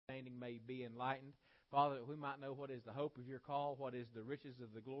understanding may be enlightened. Father, that we might know what is the hope of your call, what is the riches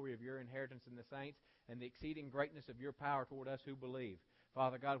of the glory of your inheritance in the saints, and the exceeding greatness of your power toward us who believe.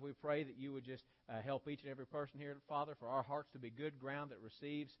 Father God, we pray that you would just help each and every person here, Father, for our hearts to be good ground that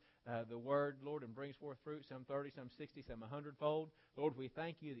receives the Word, Lord, and brings forth fruit, some 30, some 60, some 100-fold. Lord, we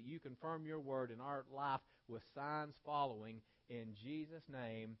thank you that you confirm your Word in our life with signs following. In Jesus'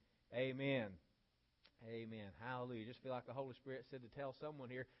 name, amen. Amen. Hallelujah. Just feel like the Holy Spirit said to tell someone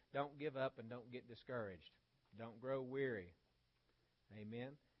here, don't give up and don't get discouraged. Don't grow weary. Amen.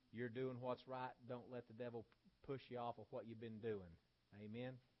 You're doing what's right. Don't let the devil push you off of what you've been doing.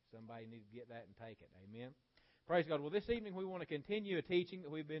 Amen. Somebody needs to get that and take it. Amen. Praise God. Well, this evening we want to continue a teaching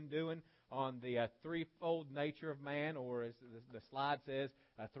that we've been doing on the threefold nature of man, or as the slide says,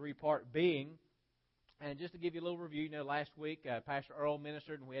 a three-part being. And just to give you a little review, last week Pastor Earl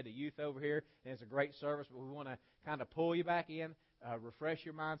ministered and we had the youth over here, and it's a great service, but we want to kind of pull you back in, refresh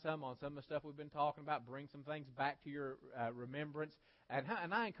your mind some on some of the stuff we've been talking about, bring some things back to your remembrance. And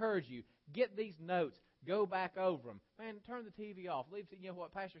I encourage you, get these notes, go back over them. Man, turn the TV off. Leave,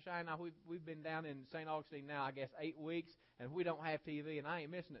 what, Pastor Shine and I, we've been down in St. Augustine now, I guess, 8 weeks, and we don't have TV, and I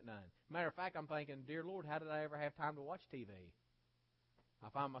ain't missing it none. Matter of fact, I'm thinking, dear Lord, how did I ever have time to watch TV? I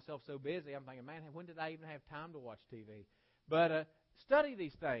find myself so busy, I'm thinking, man, when did I even have time to watch TV? But study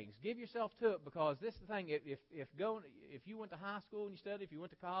these things. Give yourself to it, because this is the thing. If you went to high school and you studied, if you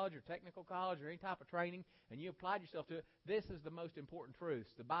went to college or technical college or any type of training and you applied yourself to it, this is the most important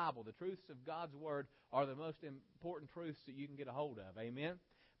truths. The Bible, the truths of God's Word, are the most important truths that you can get a hold of. Amen?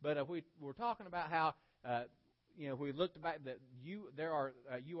 But we're talking about how, we looked back that you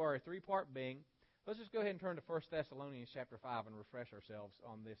are a three-part being. Let's just go ahead and turn to 1 Thessalonians chapter 5 and refresh ourselves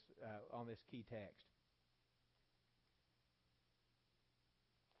on this key text.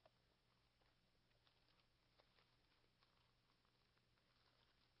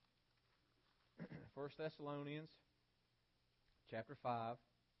 1 Thessalonians chapter 5,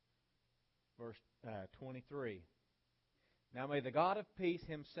 verse 23. Now may the God of peace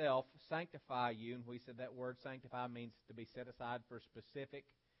himself sanctify you, and we said that word sanctify means to be set aside for a specific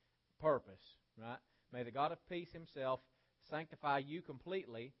purpose, right? May the God of peace himself sanctify you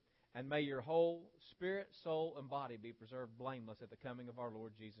completely, and may your whole spirit, soul, and body be preserved blameless at the coming of our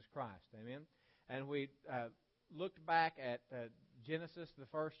Lord Jesus Christ. Amen? And we looked back at Genesis, the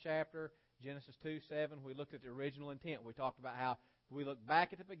first chapter, Genesis 2:7. We looked at the original intent. We talked about how we looked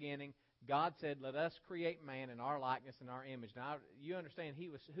back at the beginning. God said, let us create man in our likeness and our image. Now, you understand, who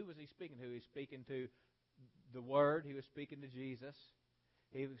was he speaking to? He was speaking to the Word. He was speaking to Jesus.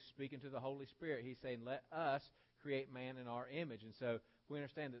 He was speaking to the Holy Spirit. He's saying, let us create man in our image. And so we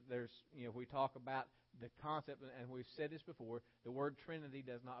understand that there's, we talk about the concept, and we've said this before, the word Trinity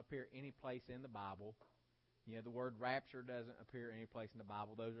does not appear any place in the Bible. The word rapture doesn't appear any place in the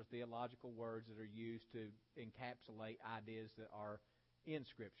Bible. Those are theological words that are used to encapsulate ideas that are in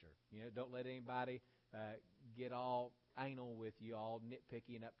Scripture. Don't let anybody get all anal with you, all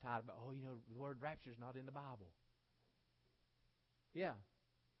nitpicky and uptight about, the word rapture is not in the Bible. Yeah,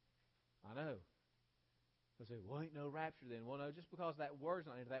 I know. I say, well, ain't no rapture then. Well, no, just because that word's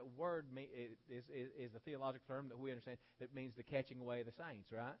not in that word is a theological term that we understand that means the catching away of the saints,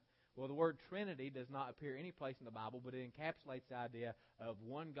 right? Well, the word Trinity does not appear any place in the Bible, but it encapsulates the idea of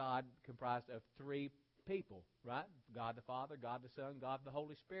one God comprised of three people, right? God the Father, God the Son, God the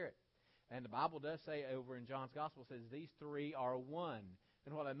Holy Spirit. And the Bible does say over in John's Gospel, says these three are one.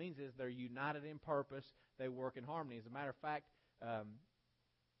 And what that means is they're united in purpose. They work in harmony. As a matter of fact,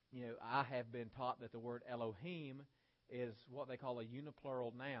 I have been taught that the word Elohim is what they call a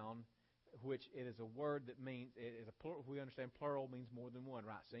uniplural noun, which it is a word that means, it is a plural. We understand plural means more than one,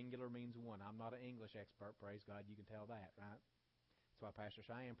 right? Singular means one. I'm not an English expert, praise God, you can tell that, right? That's why Pastor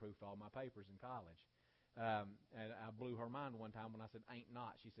Cheyenne proofed all my papers in college. And I blew her mind one time when I said, ain't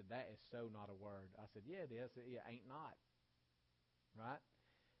not. She said, that is so not a word. I said, yeah, it is. I said, yeah, ain't not. Right?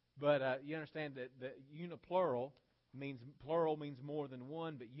 But you understand that the uniplural means, plural means more than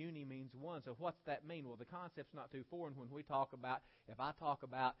one, but uni means one. So what's that mean? Well, the concept's not too foreign when we talk about, if I talk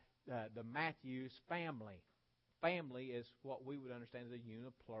about the Matthews family. Family is what we would understand as a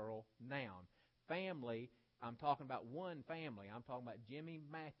uniplural noun. Family, I'm talking about one family. I'm talking about Jimmy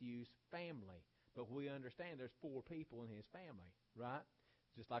Matthews' family. But we understand there's 4 people in his family, right?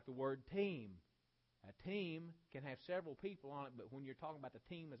 Just like the word team. A team can have several people on it, but when you're talking about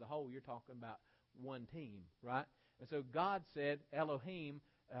the team as a whole, you're talking about one team, right? And so God said, Elohim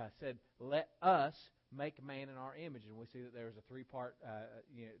said, let us make man in our image. And we see that there's a 3-part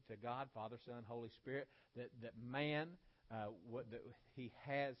to God, Father, Son, Holy Spirit, that man, that he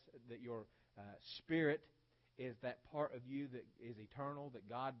has, that your spirit is that part of you that is eternal, that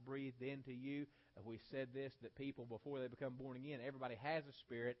God breathed into you. We said this, that people, before they become born again, everybody has a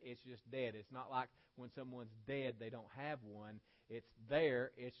spirit. It's just dead. It's not like when someone's dead, they don't have one. It's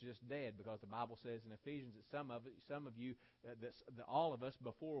there. It's just dead, because the Bible says in Ephesians that some of you, all of us,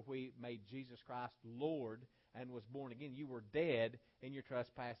 before we made Jesus Christ Lord and was born again, you were dead in your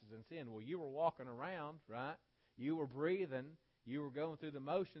trespasses and sin. Well, you were walking around, right? You were breathing. You were going through the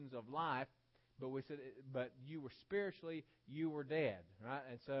motions of life, but you were spiritually, you were dead, right?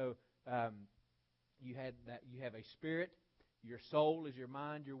 And so you have a spirit. Your soul is your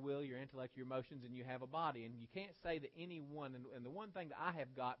mind, your will, your intellect, your emotions, and you have a body. And you can't say that anyone, and the one thing that I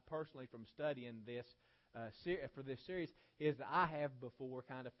have got personally from studying this for this series is that I have before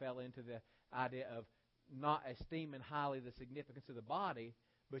kind of fell into the idea of not esteeming highly the significance of the body,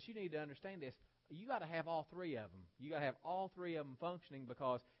 but you need to understand this. You got to have all three of them. You got to have all three of them functioning,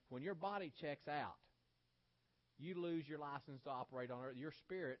 because when your body checks out, you lose your license to operate on earth. Your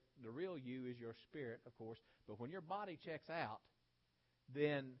spirit, the real you is your spirit, of course, but when your body checks out,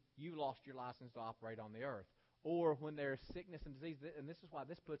 then you lost your license to operate on the earth. Or when there's sickness and disease, and this is why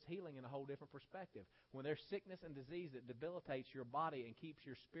this puts healing in a whole different perspective. When there's sickness and disease that debilitates your body and keeps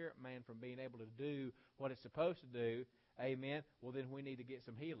your spirit man from being able to do what it's supposed to do, amen, well, then we need to get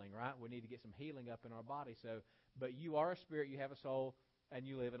some healing, right? We need to get some healing up in our body. So, but you are a spirit, you have a soul, and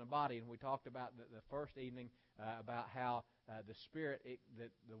you live in a body. And we talked about the first evening about how the spirit,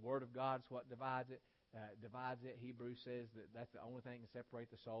 the Word of God is what divides it. Hebrews says that that's the only thing that can separate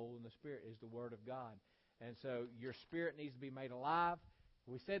the soul and the spirit is the Word of God. And so your spirit needs to be made alive.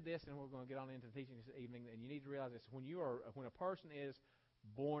 We said this, and we're going to get on into the teaching this evening, and you need to realize this. When a person is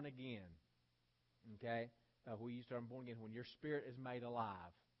born again, okay, we use the term born again, when your spirit is made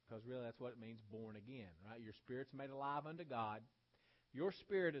alive, because really that's what it means, born again, right? Your spirit's made alive unto God. Your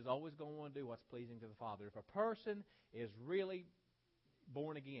spirit is always going to want to do what's pleasing to the Father. If a person is really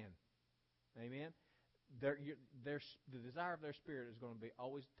born again, amen, the desire of their spirit is going to be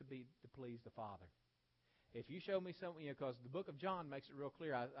always to please the Father. If you show me something, because the book of John makes it real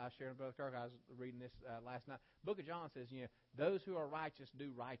clear. I shared with Brother Kirk, I was reading this last night. The book of John says, those who are righteous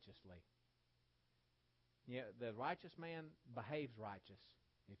do righteously. The righteous man behaves righteous.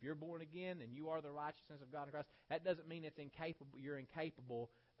 If you're born again and you are the righteousness of God in Christ, that doesn't mean you're incapable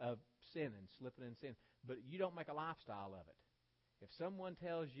of sinning, slipping in sin. But you don't make a lifestyle of it. If someone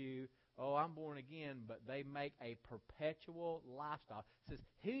tells you, oh, I'm born again, but they make a perpetual lifestyle, it says,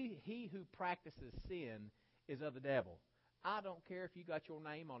 he who practices sin is of the devil. I don't care if you got your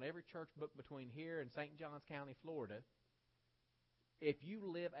name on every church book between here and St. Johns County, Florida. If you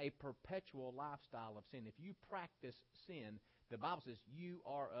live a perpetual lifestyle of sin, if you practice sin, the Bible says you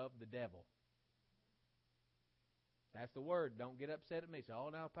are of the devil. That's the word. Don't get upset at me. Say, oh,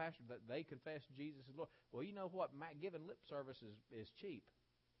 no, Pastor, they confess Jesus is Lord. Well, you know what? Giving lip service is cheap.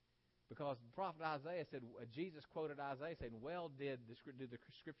 Because the prophet Isaiah said, Jesus quoted Isaiah saying, well did the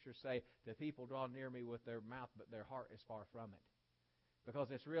Scriptures say that people draw near me with their mouth, but their heart is far from it.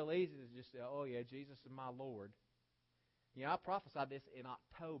 Because it's real easy to just say, oh, yeah, Jesus is my Lord. I prophesied this in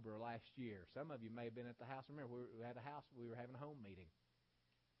October last year. Some of you may have been at the house. Remember, we had a house. We were having a home meeting.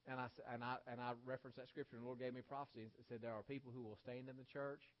 And I referenced that Scripture, and the Lord gave me prophecy. It said there are people who will stand in the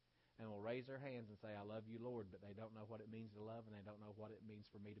church and will raise their hands and say, I love you, Lord, but they don't know what it means to love, and they don't know what it means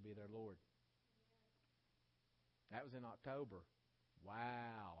for me to be their Lord. That was in October.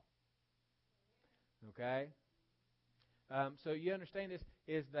 Wow. Okay? So you understand this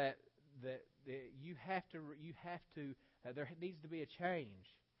is that you have to there needs to be a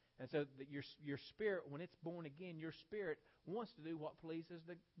change. And so that your spirit, when it's born again, your spirit wants to do what pleases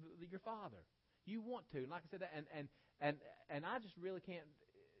your Father. You want to. And like I said, and I just really can't,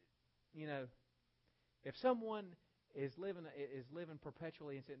 if someone is living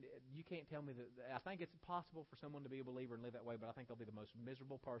perpetually in sin, you can't tell me that. I think it's possible for someone to be a believer and live that way, but I think they'll be the most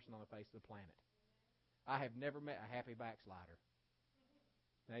miserable person on the face of the planet. I have never met a happy backslider.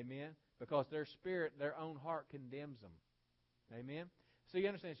 Amen? Because their spirit, their own heart condemns them. Amen? So you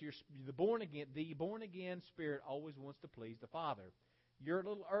understand, so the born again spirit always wants to please the Father. Your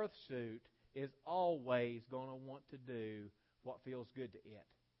little earth suit is always going to want to do what feels good to it.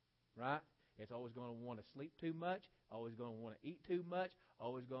 Right? It's always going to want to sleep too much, always going to want to eat too much,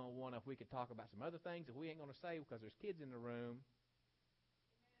 always going to want to, if we could talk about some other things that we ain't going to say because there's kids in the room.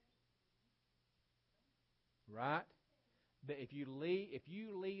 Right? But if you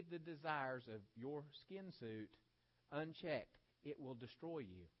leave the desires of your skin suit unchecked, it will destroy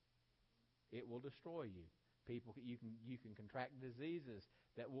you. It will destroy you. You can contract diseases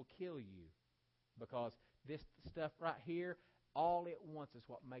that will kill you because this stuff right here, all it wants is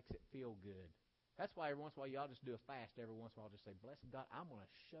what makes it feel good. That's why every once in a while y'all just do a fast every once in a while. Just say, blessed God, I'm going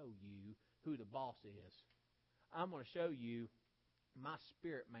to show you who the boss is. I'm going to show you my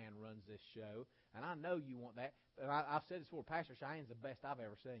spirit man runs this show, and I know you want that. But I've said this before, Pastor Cheyenne's the best I've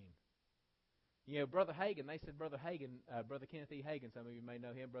ever seen. You know, Brother Hagin, they said Brother Hagin, Brother Kenneth E. Hagin, some of you may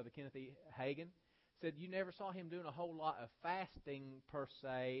know him, Brother Kenneth E. Hagin, said you never saw him doing a whole lot of fasting per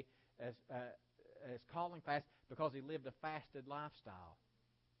se as calling fast because he lived a fasted lifestyle.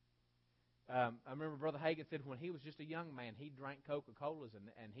 I remember Brother Hagin said when he was just a young man, he drank Coca-Colas,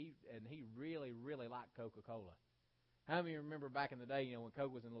 and he really, really liked Coca-Cola. How many of you remember back in the day, when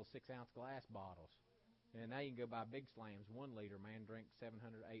Coke was in little 6-ounce glass bottles? And now you can go buy Big Slams, 1 liter, man, drink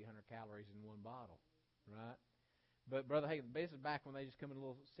 700, 800 calories in one bottle, right? But Brother Hagin, this is back when they just come in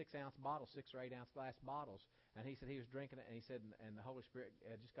little 6-ounce bottles, 6 or 8-ounce glass bottles. And he said he was drinking it, and he said, and the Holy Spirit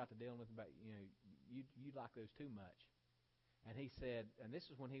just got to dealing with him about, you like those too much. And he said, and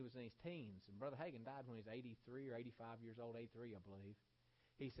this is when he was in his teens, and Brother Hagin died when he was 83 or 85 years old, 83, I believe.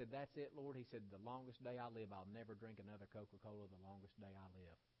 He said, that's it, Lord. He said, the longest day I live, I'll never drink another Coca-Cola the longest day I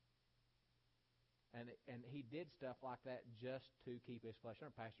live. And he did stuff like that just to keep his flesh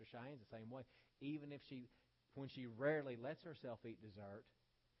under. Pastor Cheyenne's the same way. Even if when she rarely lets herself eat dessert,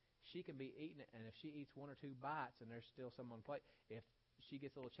 she can be eating it, and if she eats 1 or 2 bites and there's still some on the plate, if she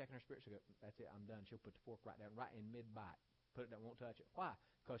gets a little check in her spirit, she'll go, that's it, I'm done. She'll put the fork right down, right in mid-bite. Put it down, won't touch it. Why?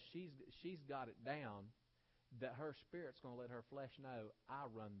 Because she's got it down that her spirit's going to let her flesh know, I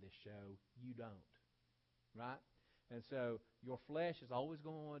run this show, you don't. Right? And so your flesh is always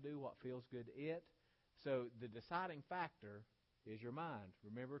going to want to do what feels good to it. So the deciding factor is your mind.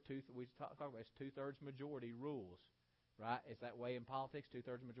 Remember, we talk about it's 2/3 majority rules. Right? It's that way in politics.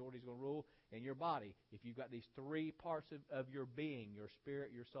 2/3 majority is going to rule in your body. If you've got these 3 parts of your being, your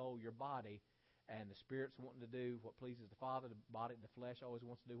spirit, your soul, your body, and the spirit's wanting to do what pleases the Father, the body, the flesh always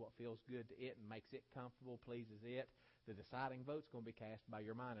wants to do what feels good to it and makes it comfortable, pleases it. The deciding vote's going to be cast by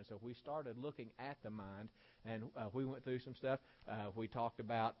your mind. And so if we started looking at the mind, and we went through some stuff. We talked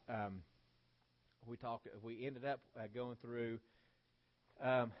about. We ended up going through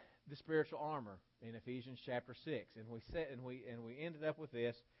the spiritual armor in Ephesians chapter 6, and we ended up with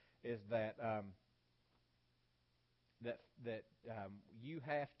this is that you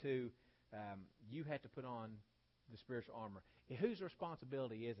have to put on the spiritual armor. Whose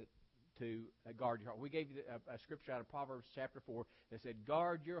responsibility is it to guard your heart? We gave you a scripture out of Proverbs chapter 4 that said,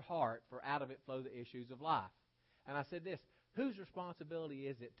 guard your heart, for out of it flow the issues of life. And I said this, whose responsibility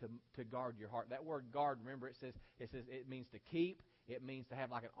is it to guard your heart? That word guard, remember, it means to keep. It means to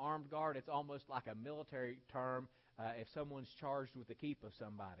have like an armed guard. It's almost like a military term if someone's charged with the keep of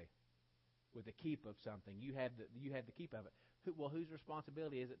somebody, with the keep of something. You have the keep of it. Whose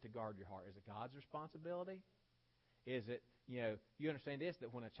responsibility is it to guard your heart? Is it God's responsibility? Is it, you understand this,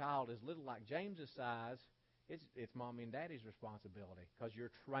 that when a child is little like James's size, it's mommy and daddy's responsibility because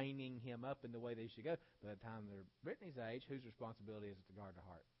you're training him up in the way they should go. By the time they're Brittany's age, whose responsibility is it to guard the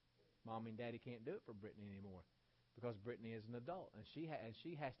heart? Mommy and daddy can't do it for Brittany anymore because Brittany is an adult, and she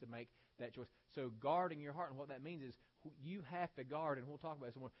has to make that choice. So guarding your heart, and what that means is you have to guard, and we'll talk about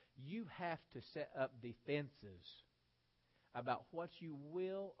this more, you have to set up defenses about what you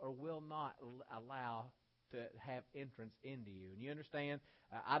will or will not allow to have entrance into you. And you understand,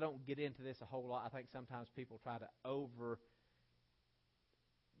 I don't get into this a whole lot. I think sometimes people try to over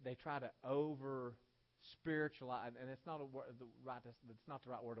spiritualize, and it's not it's not the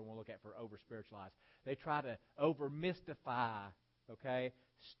right word I want to look at for over spiritualize. They try to over mystify,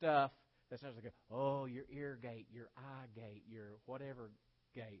 stuff that sounds like, your ear gate, your eye gate, your whatever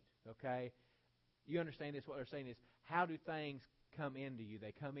gate, You understand this? What they're saying is, how do things come into you?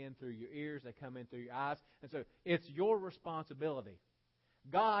 They come in through your ears. They come in through your eyes. And so it's your responsibility.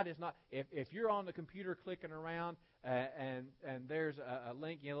 God is not, if you're on the computer clicking around and there's a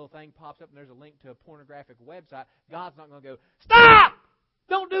link, a little thing pops up and there's a link to a pornographic website, God's not going to go, stop!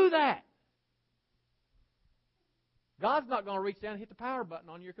 Don't do that! God's not going to reach down and hit the power button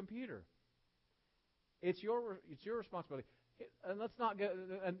on your computer. It's your responsibility. And let's not go.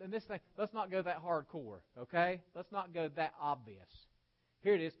 And this thing, let's not go that hardcore. Okay, let's not go that obvious.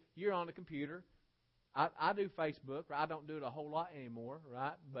 Here it is. You're on the computer. I do Facebook. I don't do it a whole lot anymore,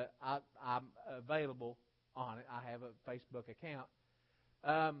 right? But I'm available on it. I have a Facebook account.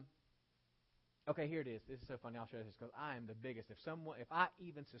 Okay, here it is. This is so funny. I'll show you this because I am the biggest. If I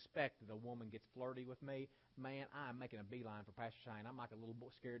even suspect that a woman gets flirty with me, man, I'm making a beeline for Pastor Shane. I'm like a little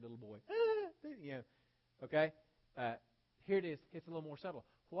scared little boy. Okay. Here it is. It's a little more subtle.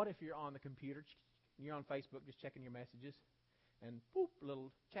 What if you're on the computer, you're on Facebook just checking your messages, and boop, a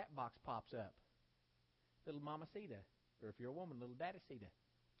little chat box pops up. Little Mama Sita. Or if you're a woman, little Daddy Sita.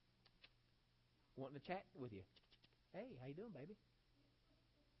 wanting to chat with you. Hey, how you doing, baby?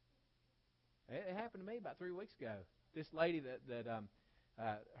 It happened to me about 3 weeks ago. This lady that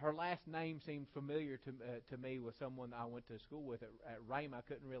her last name seemed familiar to me with someone I went to school with at Rhema. I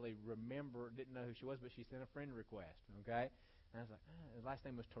couldn't really remember, didn't know who she was, but she sent a friend request. Okay, and I was like, her last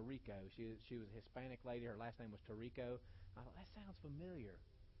name was Torrico. She was a Hispanic lady. Her last name was Torrico. I thought, that sounds familiar.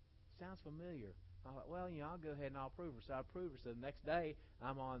 Sounds familiar. I thought, well, I'll go ahead and I'll approve her. So I approved her. So the next day,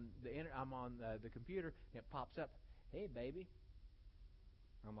 I'm on the computer, and it pops up, hey, baby.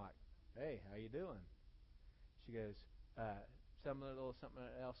 I'm like, hey, how you doing? She goes, something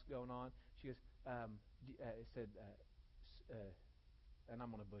else going on. She goes, it said, and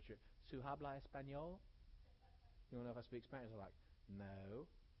I'm going to butcher it, "Su habla español?" You don't know if I speak Spanish? I'm like, no.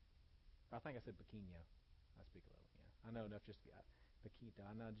 I think I said pequeño. I speak a little, yeah. I know enough just to get, poquito.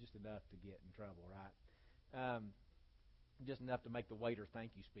 I know just enough to get in trouble, right? Just enough to make the waiter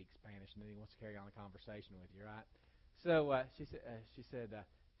think you speak Spanish, and then he wants to carry on a conversation with you, right? So she said,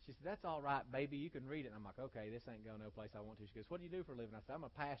 that's all right, baby. You can read it. And I'm like, okay, this ain't going no place I want to. She goes, what do you do for a living? I said, I'm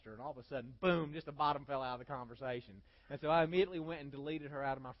a pastor. And all of a sudden, boom, just the bottom fell out of the conversation. And so I immediately went and deleted her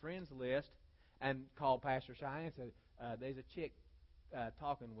out of my friends list and called Pastor Cheyenne and said, there's a chick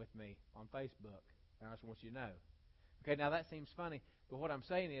talking with me on Facebook, and I just want you to know. Okay, now that seems funny, but what I'm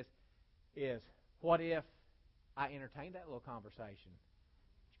saying is what if I entertained that little conversation?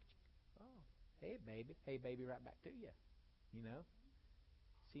 Oh, hey, baby, right back to you.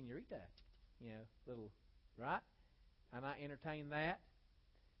 Senorita, little, right? And I entertain that.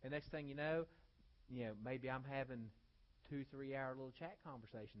 And next thing you know, maybe I'm having 2-3 hour little chat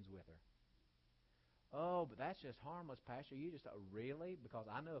conversations with her. Oh, but that's just harmless, Pastor. You just really? Because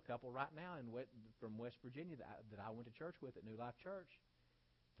I know a couple right now from West Virginia that I went to church with at New Life Church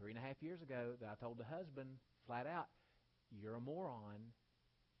 3.5 years ago that I told the husband flat out, you're a moron,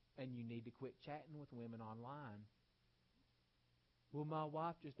 and you need to quit chatting with women online. Well, my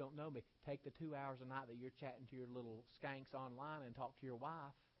wife just don't know me. Take the 2 hours a night that you're chatting to your little skanks online and talk to your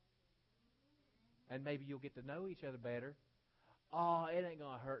wife, and maybe you'll get to know each other better. Oh, it ain't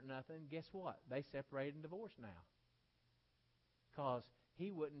going to hurt nothing. Guess what? They separated and divorced now. Because he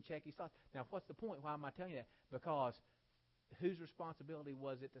wouldn't check his thoughts. Now, what's the point? Why am I telling you that? Because whose responsibility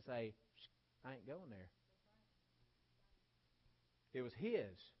was it to say, I ain't going there? It was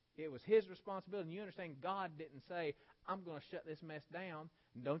his. It was his responsibility. And you understand, God didn't say, I'm going to shut this mess down.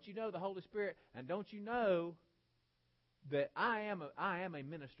 And don't you know the Holy Spirit? And don't you know that I am a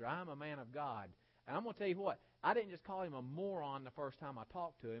minister. I am a man of God. And I'm going to tell you what, I didn't just call him a moron the first time I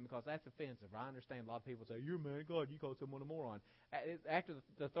talked to him because that's offensive. I understand a lot of people say, you're a man of God, you call someone a moron. After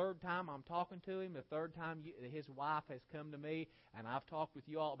the third time I'm talking to him, the third time his wife has come to me and I've talked with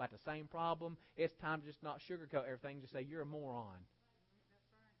you all about the same problem, it's time to just not sugarcoat everything, just say, you're a moron.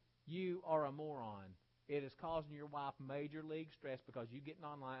 You are a moron. It is causing your wife major league stress because you getting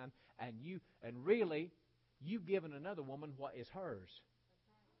online and really you've given another woman what is hers.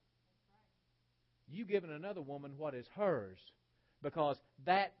 You've given another woman what is hers, because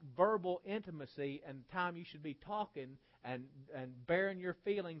that verbal intimacy and time you should be talking and bearing your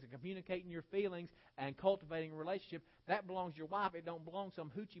feelings and communicating your feelings and cultivating a relationship, that belongs to your wife. It don't belong to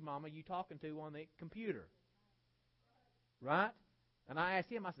some hoochie mama you talking to on the computer. Right? And I asked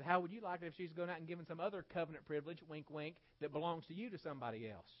him, I said, how would you like it if she's going out and giving some other covenant privilege, wink, wink, that belongs to you to somebody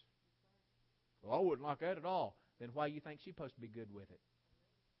else? Well, I wouldn't like that at all. Then why do you think she's supposed to be good with it?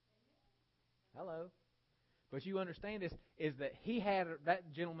 Hello. But you understand this, is that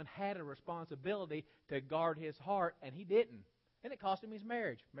that gentleman had a responsibility to guard his heart, and he didn't. And it cost him his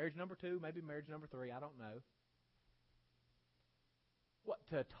marriage. Marriage number 2, maybe marriage number 3, I don't know. What,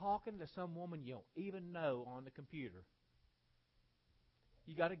 to talking to some woman you don't even know on the computer?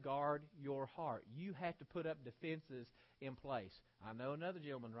 You got to guard your heart. You have to put up defenses in place. I know another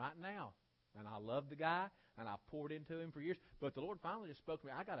gentleman right now, and I love the guy, and I've poured into him for years. But the Lord finally just spoke to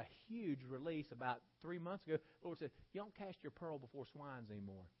me. I got a huge release about 3 months ago. The Lord said, you don't cast your pearl before swines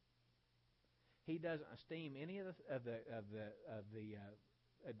anymore. He doesn't esteem any of the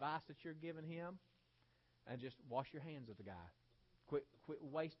advice that you're giving him, and just wash your hands of the guy. Quit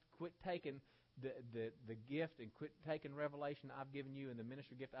taking the gift and quit taking revelation I've given you and the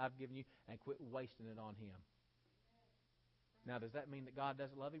ministry gift I've given you and quit wasting it on him. Now, does that mean that God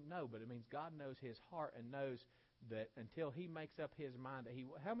doesn't love him? No, but it means God knows his heart and knows that until he makes up his mind that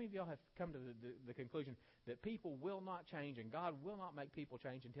how many of y'all have come to the conclusion that people will not change and God will not make people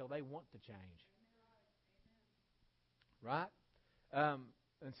change until they want to change? Right?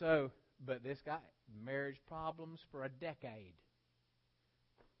 And so, but this guy, marriage problems for a decade.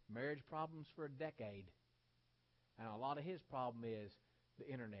 Marriage problems for a decade. And a lot of his problem is the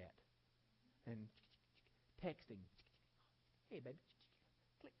internet. and texting. Hey, baby,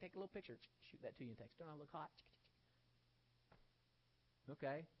 click, take a little picture, shoot that to you and text. Don't I look hot?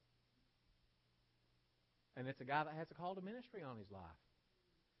 Okay. And it's a guy that has a call to ministry on his life.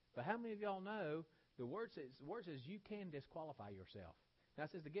 But how many of y'all know the word says you can disqualify yourself? Now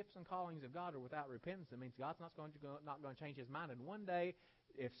it says the gifts and callings of God are without repentance. It means God's not going to change His mind. And one day,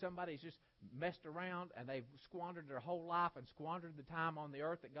 if somebody's just messed around and they've squandered their whole life and squandered the time on the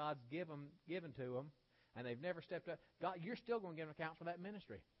earth that God's given to them, and they've never stepped up, God, you're still going to give an account for that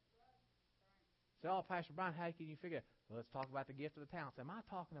ministry. So, Pastor Brian, how can you figure it? Well, let's talk about the gift of the talents. Am I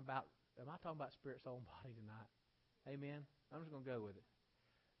talking about spirit, soul, and body tonight? Amen? I'm just going to go with it.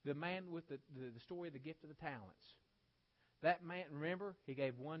 The man with the story of the gift of the talents. That man, remember, he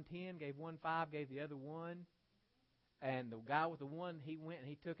gave one 10, gave one 5, gave the other 1. And the guy with the 1, he went and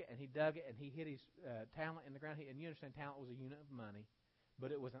he took it and he dug it and he hid his talent in the ground. And you understand, talent was a unit of money.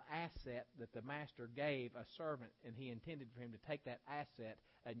 But it was an asset that the master gave a servant, and he intended for him to take that asset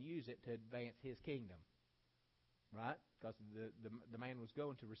and use it to advance his kingdom. Right? Because the man was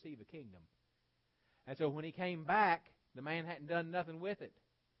going to receive a kingdom. And so when he came back, the man hadn't done nothing with it.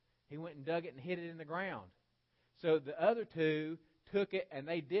 He went and dug it and hid it in the ground. So the other 2 took it and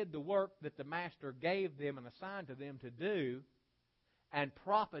they did the work that the master gave them and assigned to them to do, and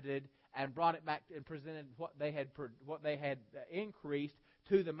profited and brought it back and presented what they had increased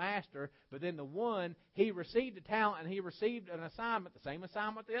to the master. But then the 1, he received a talent and he received an assignment, the same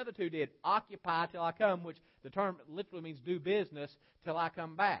assignment the other 2 did. Occupy till I come, which the term literally means do business till I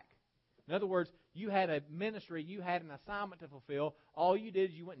come back. In other words, you had a ministry, you had an assignment to fulfill. All you did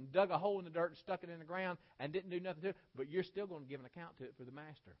is you went and dug a hole in the dirt and stuck it in the ground and didn't do nothing to it, but you're still going to give an account to it for the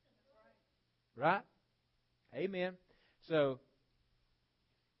master. Right? Amen. So,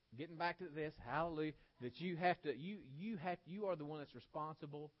 getting back to this, hallelujah, that you are the one that's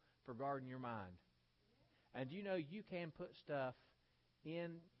responsible for guarding your mind. And you know you can put stuff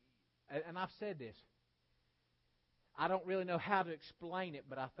in, and I've said this, I don't really know how to explain it,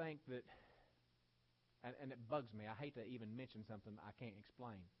 but I think that, and it bugs me. I hate to even mention something I can't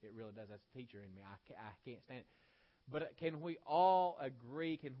explain. It really does. That's a teacher in me. I can't stand it. But can we all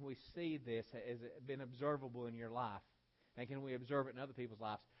agree, can we see this? Has it been observable in your life? And can we observe it in other people's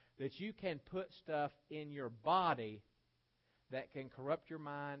lives? That you can put stuff in your body that can corrupt your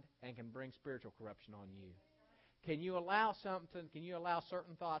mind and can bring spiritual corruption on you. Can you allow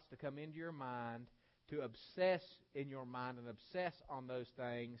certain thoughts to come into your mind, to obsess in your mind and obsess on those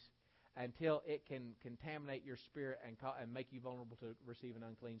things until it can contaminate your spirit and make you vulnerable to receive an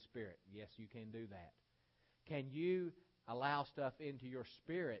unclean spirit? Yes, you can do that. Can you allow stuff into your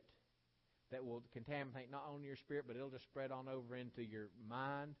spirit that will contaminate not only your spirit, but it'll just spread on over into your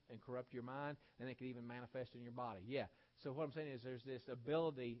mind and corrupt your mind, and it can even manifest in your body? Yeah. So what I'm saying is there's this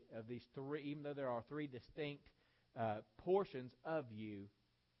ability of these 3, even though there are 3 distinct portions of you,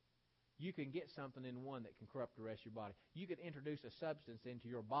 you can get something in one that can corrupt the rest of your body. You can introduce a substance into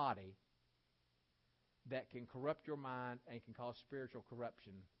your body that can corrupt your mind and can cause spiritual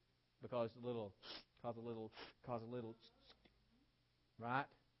corruption cause a little, right?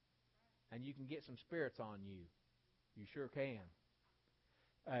 And you can get some spirits on you. You sure can.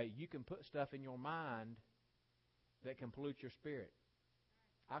 You can put stuff in your mind that can pollute your spirit.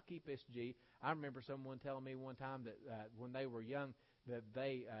 I'll keep this, G. I remember someone telling me one time that when they were young, that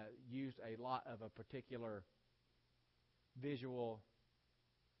they used a lot of a particular visual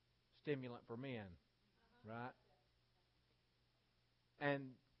stimulant for men, right?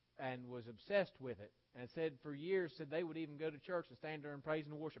 And was obsessed with it, and said for years they would even go to church and stand there and praise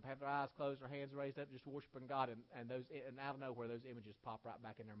and worship, have their eyes closed, their hands raised up, just worshiping God, and out of nowhere those images pop right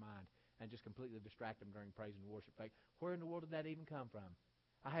back in their mind and just completely distract them during praise and worship. Like, where in the world did that even come from?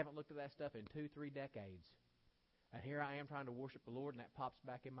 I haven't looked at that stuff in 2-3 decades. And here I am trying to worship the Lord, and that pops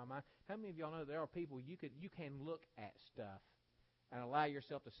back in my mind. How many of y'all know there are people you can look at stuff and allow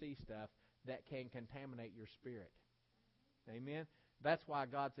yourself to see stuff that can contaminate your spirit? Amen? That's why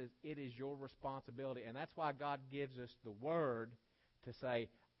God says it is your responsibility. And that's why God gives us the Word to say,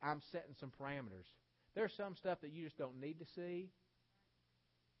 I'm setting some parameters. There's some stuff that you just don't need to see.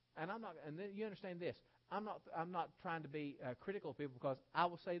 And you understand this. I'm not trying to be critical of people, because I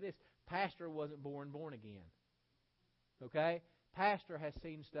will say this. Pastor wasn't born again. Okay? Pastor has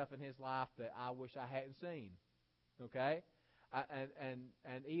seen stuff in his life that I wish I hadn't seen. Okay?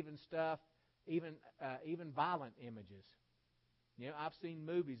 And even stuff, even violent images. You know, I've seen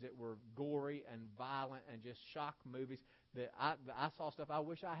movies that were gory and violent and just shock movies that I saw stuff I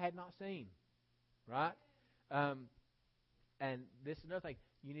wish I had not seen. Right? And this is another thing.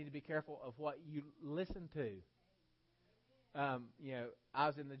 You need to be careful of what you listen to. I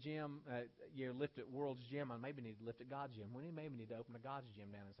was in the gym, lift at World's Gym. I maybe need to lift at God's Gym. We maybe need to open a God's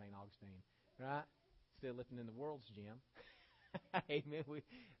Gym down in St. Augustine, right? Instead of lifting in the World's Gym. Amen.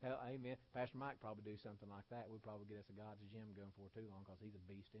 Amen. Pastor Mike probably do something like that. We'd probably get us a God's Gym going for too long because he's a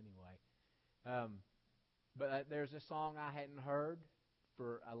beast anyway. But there's a song I hadn't heard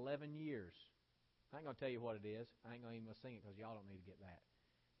for 11 years. I ain't going to tell you what it is. I ain't going to even sing it because y'all don't need to get that.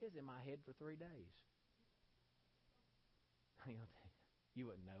 It's in my head for 3 days. I ain't going to tell you. You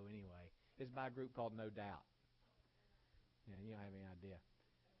wouldn't know anyway. It's by a group called No Doubt. Yeah, you don't have any idea.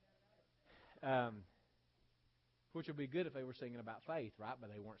 Which would be good if they were singing about faith, right?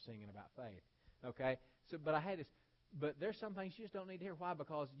 But they weren't singing about faith. Okay? But I had this. But there's some things you just don't need to hear. Why?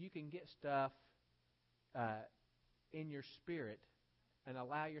 Because you can get stuff in your spirit and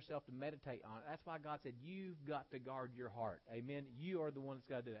allow yourself to meditate on it. That's why God said you've got to guard your heart. Amen? You are the one that's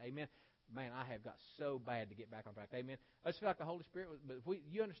got to do it. Amen? Man, I have got so bad to get back on track. Amen? I just feel like the Holy Spirit, but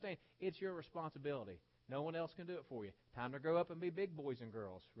you understand, it's your responsibility. No one else can do it for you. Time to grow up and be big boys and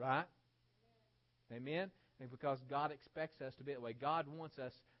girls, right? Amen? And because God expects us to be that way. God wants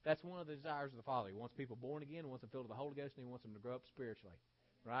us, that's one of the desires of the Father. He wants people born again, wants them filled with the Holy Ghost, and He wants them to grow up spiritually,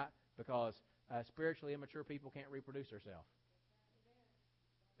 right? Because spiritually immature people can't reproduce themselves.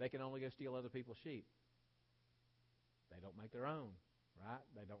 They can only go steal other people's sheep. They don't make their own, right?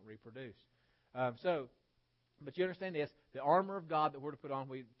 They don't reproduce. But you understand this, the armor of God that we're to put on,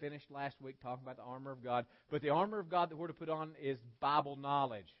 we finished last week talking about the armor of God, but the armor of God that we're to put on is Bible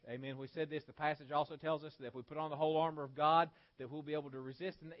knowledge. Amen. We said this, the passage also tells us that if we put on the whole armor of God, that we'll be able to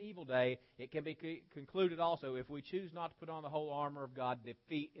resist in the evil day. It can be concluded also, if we choose not to put on the whole armor of God,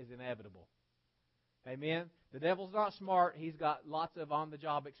 defeat is inevitable. Amen. The devil's not smart. He's got lots of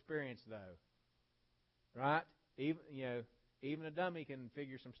on-the-job experience, though. Right? Even a dummy can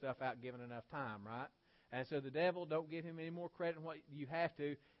figure some stuff out given enough time, right? And so the devil, don't give him any more credit than what you have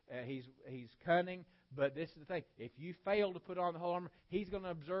to. He's cunning, but this is the thing. If you fail to put on the whole armor, he's going to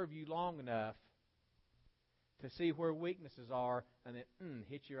observe you long enough to see where weaknesses are and then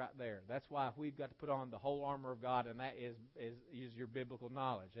hit you right there. That's why we've got to put on the whole armor of God, and that is your biblical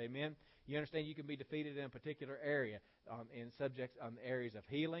knowledge. Amen? You understand you can be defeated in a particular area, in subjects on the areas of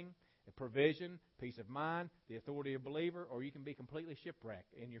healing, provision, peace of mind, the authority of a believer, or you can be completely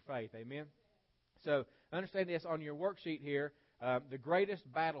shipwrecked in your faith. Amen? So understand this on your worksheet here. The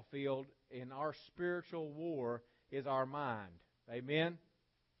greatest battlefield in our spiritual war is our mind. Amen?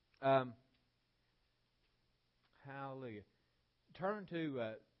 Hallelujah. Turn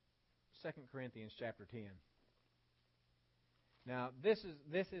to 2 Corinthians chapter 10. Now, this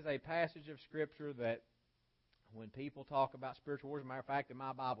is a passage of Scripture that when people talk about spiritual wars, as a matter of fact, in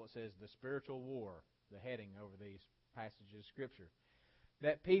my Bible it says the spiritual war, the heading over these passages of Scripture.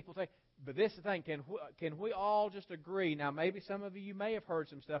 That people think, but this is the thing, can we all just agree, now maybe some of you may have heard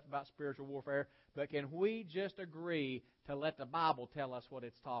some stuff about spiritual warfare, but can we just agree to let the Bible tell us what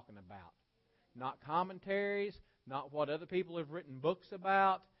it's talking about? Not commentaries, not what other people have written books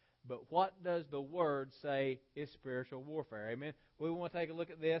about, but what does the Word say is spiritual warfare? Amen? We want to take a look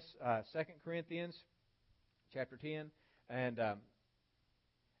at this, 2 Corinthians chapter 10, and I'm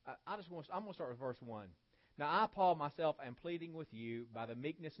going to start with verse 1. Now I, Paul, myself, am pleading with you by the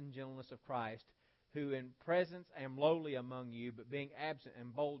meekness and gentleness of Christ, who in presence am lowly among you, but being absent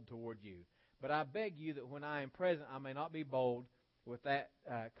am bold toward you. But I beg you that when I am present I may not be bold with that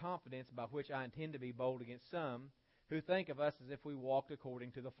confidence by which I intend to be bold against some who think of us as if we walked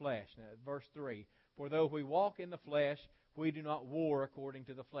according to the flesh. Now, verse 3, for though we walk in the flesh, we do not war according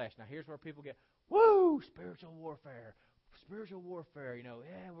to the flesh. Now here's where people get, woo, spiritual warfare. Spiritual warfare,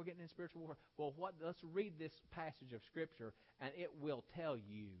 we're getting in spiritual warfare. Well, let's read this passage of Scripture, and it will tell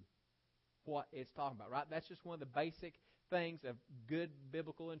you what it's talking about, right? That's just one of the basic things of good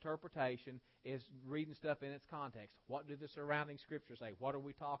biblical interpretation is reading stuff in its context. What do the surrounding Scriptures say? What are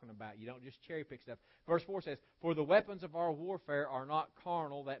we talking about? You don't just cherry pick stuff. Verse 4 says, for the weapons of our warfare are not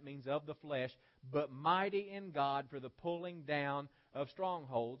carnal, that means of the flesh, but mighty in God for the pulling down of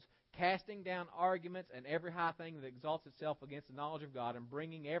strongholds, casting down arguments and every high thing that exalts itself against the knowledge of God, and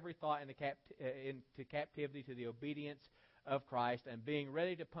bringing every thought into captivity to the obedience of Christ, and being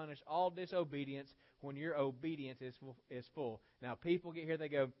ready to punish all disobedience when your obedience is full. Now, people get here, they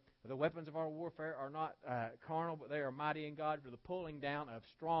go, the weapons of our warfare are not carnal, but they are mighty in God for the pulling down of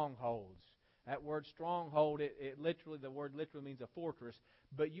strongholds. That word stronghold, the word literally means a fortress.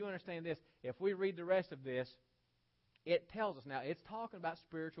 But you understand this, if we read the rest of this, it tells us now, it's talking about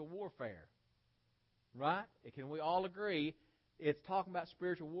spiritual warfare. Right? Can we all agree it's talking about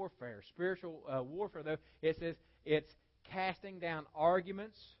spiritual warfare? Spiritual warfare, though, it says it's casting down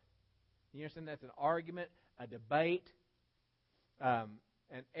arguments. You understand that's an argument, a debate.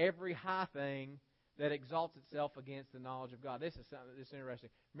 and every high thing that exalts itself against the knowledge of God. This is something that's interesting.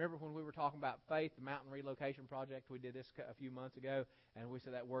 Remember when we were talking about faith, the mountain relocation project? We did this a few months ago, and we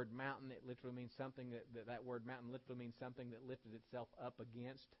said that word mountain, it literally means something that word mountain literally means something that lifted itself up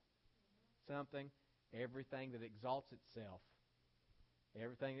against something. Everything that exalts itself.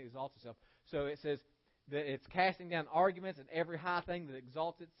 Everything that exalts itself. So it says that it's casting down arguments and every high thing that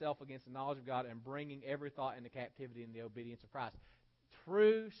exalts itself against the knowledge of God and bringing every thought into captivity in the obedience of Christ.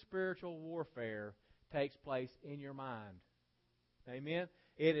 True spiritual warfare takes place in your mind. Amen?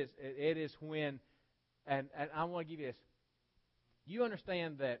 It is when, and I want to give you this. You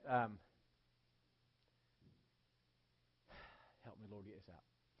understand that, help me, Lord, get this out.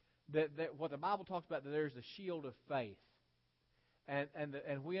 That what the Bible talks about, that there's a shield of faith.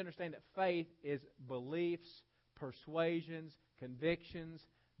 And we understand that faith is beliefs, persuasions, convictions,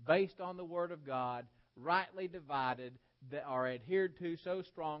 based on the Word of God, rightly divided, that are adhered to so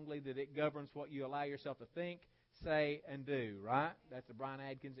strongly that it governs what you allow yourself to think, say, and do, right? That's the Brian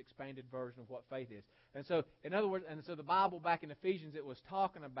Adkins expanded version of what faith is. And so, in other words, and so the Bible back in Ephesians, it was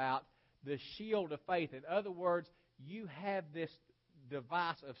talking about the shield of faith. In other words, you have this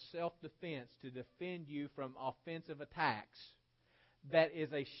device of self-defense to defend you from offensive attacks. That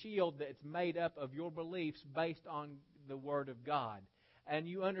is a shield that's made up of your beliefs based on the Word of God. And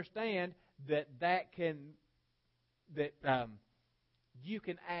you understand that you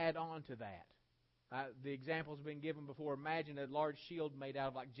can add on to that. The example's been given before. Imagine a large shield made out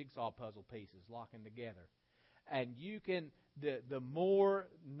of like jigsaw puzzle pieces locking together. And you can, the more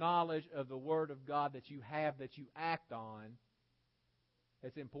knowledge of the Word of God that you have, that you act on,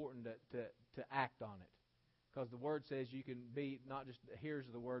 it's important to act on it. Because the Word says you can be not just hearers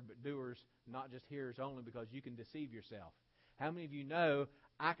of the Word, but doers, not just hearers only, because you can deceive yourself. How many of you know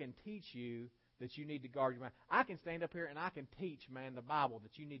I can teach you that you need to guard your mind? I can stand up here and I can teach, man, the Bible,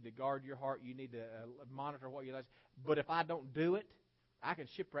 that you need to guard your heart, you need to monitor what you like. But if I don't do it, I can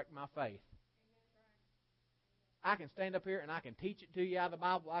shipwreck my faith. I can stand up here and I can teach it to you out of the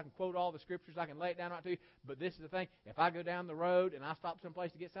Bible. I can quote all the Scriptures. I can lay it down right to you. But this is the thing. If I go down the road and I stop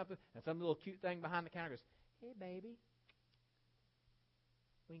someplace to get something, and some little cute thing behind the counter goes, "Hey, baby."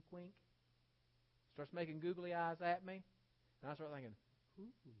 Wink, wink. Starts making googly eyes at me. And I start thinking,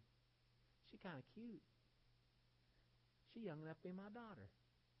 ooh, she's kind of cute. She's young enough to be my daughter.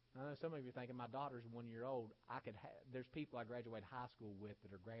 I know some of you are thinking, my daughter's 1 year old. There's people I graduated high school with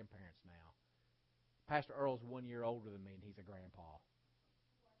that are grandparents now. Pastor Earl's 1 year older than me, and he's a grandpa.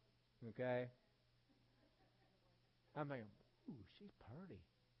 Okay? I'm thinking, ooh, she's pretty.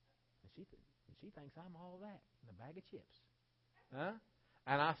 And she thinks I'm all that in a bag of chips. Huh?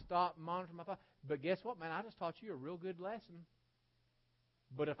 And I stopped monitoring my thoughts. But guess what, man? I just taught you a real good lesson.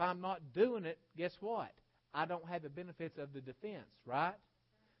 But if I'm not doing it, guess what? I don't have the benefits of the defense, right?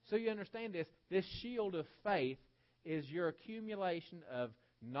 So you understand this. This shield of faith is your accumulation of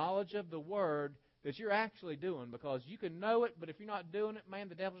knowledge of the Word that you're actually doing, because you can know it, but if you're not doing it, man,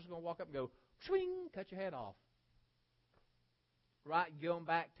 the devil's going to walk up and go, swing, cut your head off. Right? Going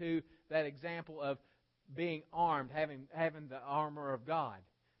back to that example of being armed, having the armor of God.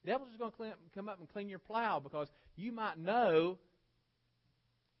 The devil's just going to come up and clean your plow, because you might know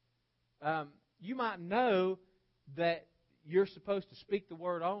that you're supposed to speak the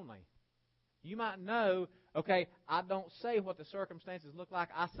Word only. You might know, okay, I don't say what the circumstances look like.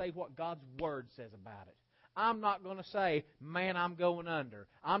 I say what God's Word says about it. I'm not going to say, man, I'm going under.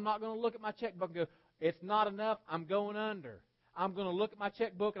 I'm not going to look at my checkbook and go, it's not enough, I'm going under. I'm going to look at my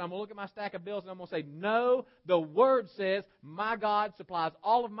checkbook and I'm going to look at my stack of bills and I'm going to say, no, the Word says my God supplies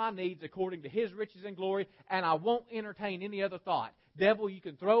all of my needs according to His riches and glory, and I won't entertain any other thought. Devil, you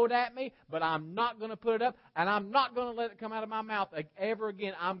can throw it at me, but I'm not going to put it up, and I'm not going to let it come out of my mouth ever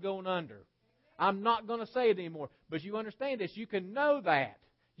again. I'm going under. I'm not going to say it anymore. But you understand this. You can know that.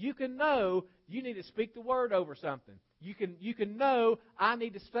 You can know you need to speak the Word over something. You can know I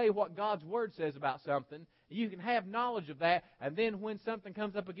need to say what God's Word says about something. You can have knowledge of that, and then when something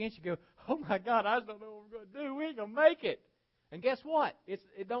comes up against you, go, oh my God, I just don't know what we're going to do. We ain't going to make it. And guess what? It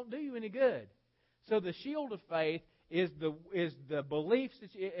don't do you any good. So the shield of faith is the beliefs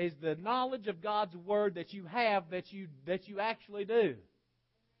is the knowledge of God's Word that you have, that you actually do.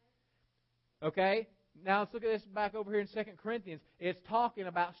 Okay? Now let's look at this back over here in 2 Corinthians. It's talking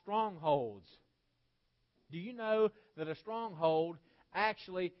about strongholds. Do you know that a stronghold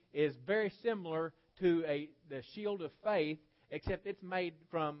actually is very similar to the shield of faith, except it's made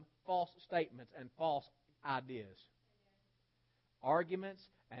from false statements and false ideas? Arguments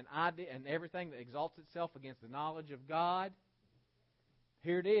and everything that exalts itself against the knowledge of God.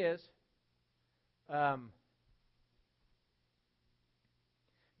 Here it is.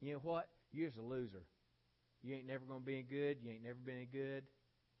 You know what? You're just a loser. You ain't never going to be any good. You ain't never been any good.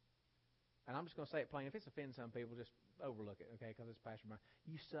 And I'm just going to say it plain. If it's offending some people, just overlook it, okay? Because it's Pastor Brian.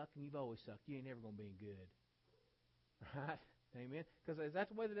 You suck and you've always sucked. You ain't never going to be any good. Right? Amen? Because is that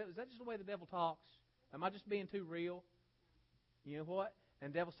just the way the devil talks? Am I just being too real? You know what?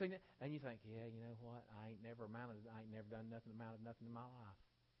 And the devil's saying that, and you think, yeah, you know what? I ain't never done nothing amounted nothing in my life.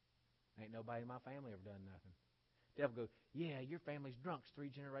 Ain't nobody in my family ever done nothing. The devil goes, yeah, your family's drunks 3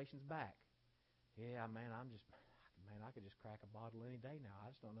 generations back. Yeah, man, I could just crack a bottle any day now.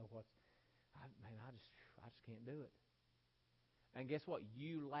 I just don't know I just can't do it. And guess what?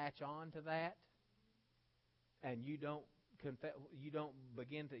 You latch on to that, and you don't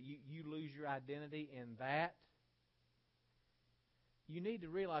you lose your identity in that. You need to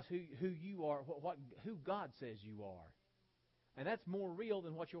realize who you are, who God says you are. And that's more real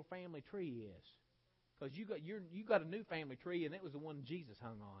than what your family tree is. Because you got a new family tree, and it was the one Jesus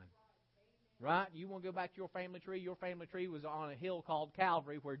hung on. Right? You want to go back to your family tree? Your family tree was on a hill called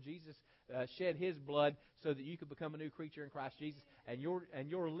Calvary, where Jesus shed His blood so that you could become a new creature in Christ Jesus. And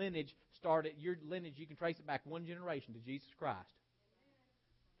your lineage you can trace it back 1 generation to Jesus Christ.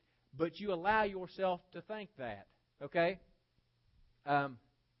 But you allow yourself to think that. Okay?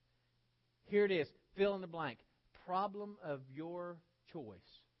 Here it is. Fill in the blank. Problem of your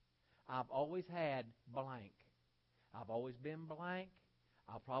choice. I've always had blank. I've always been blank.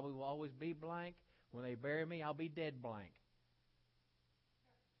 I probably will always be blank. When they bury me, I'll be dead blank.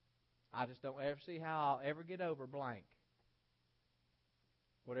 I just don't ever see how I'll ever get over blank.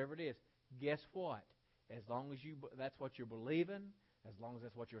 Whatever it is. Guess what? As long as that's what you're believing, as long as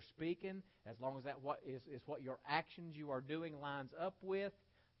that's what you're speaking, as long as that is what your actions you are doing lines up with,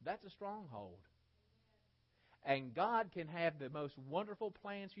 that's a stronghold. And God can have the most wonderful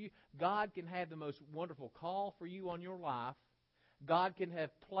plans for you. God can have the most wonderful call for you on your life. God can have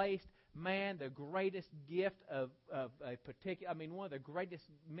placed, the greatest gift of a particular, one of the greatest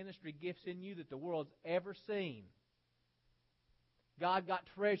ministry gifts in you that the world's ever seen. God got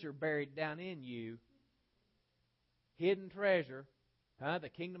treasure buried down in you. Hidden treasure. The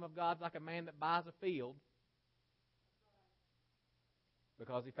kingdom of God's like a man that buys a field.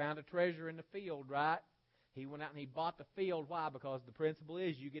 Because he found a treasure in the field, right? He went out and he bought the field. Why? Because the principle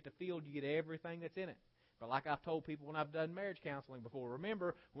is you get the field, you get everything that's in it. But like I've told people when I've done marriage counseling before,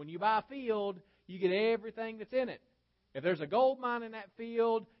 remember, when you buy a field, you get everything that's in it. If there's a gold mine in that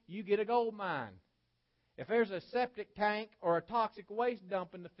field, you get a gold mine. If there's a septic tank or a toxic waste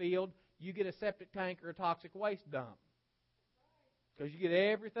dump in the field, you get a septic tank or a toxic waste dump. Because you get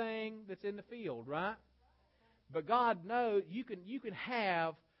everything that's in the field, right? But God knows you can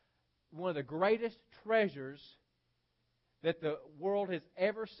have one of the greatest treasures that the world has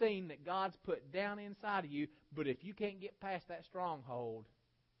ever seen that God's put down inside of you, but if you can't get past that stronghold,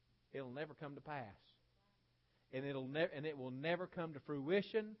 it'll never come to pass. And it will never come to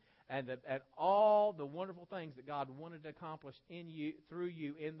fruition, and all the wonderful things that God wanted to accomplish in you, through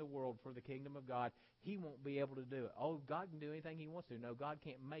you, in the world for the kingdom of God, He won't be able to do it. Oh, God can do anything He wants to. No, God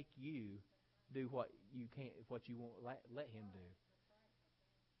can't make you do what you won't let Him do.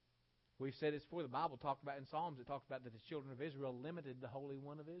 We've said this before. The Bible talked about in Psalms, it talks about that the children of Israel limited the Holy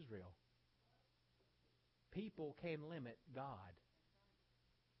One of Israel. People can limit God.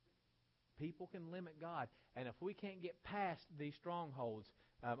 People can limit God. And if we can't get past these strongholds,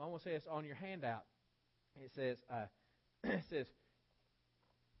 I want to say this on your handout. It says,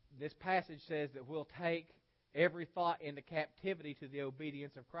 this passage says that we'll take every thought into captivity to the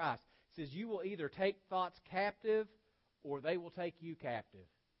obedience of Christ. It says you will either take thoughts captive or they will take you captive.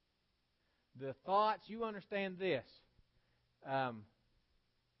 The thoughts, you understand this.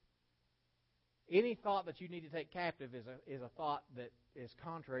 Any thought that you need to take captive is a thought that is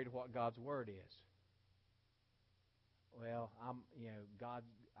contrary to what God's Word is. Well,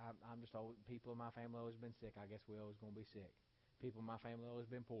 people in my family have always been sick. I guess we're always going to be sick. People in my family have always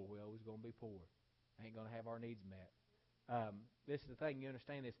been poor. We're always going to be poor. Ain't going to have our needs met. This is the thing you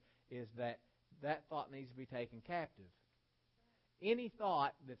understand is that thought needs to be taken captive. Any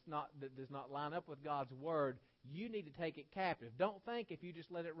thought that does not line up with God's Word, you need to take it captive. Don't think if you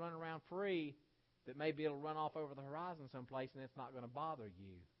just let it run around free that maybe it'll run off over the horizon someplace and it's not going to bother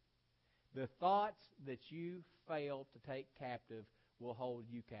you. The thoughts that you fail to take captive will hold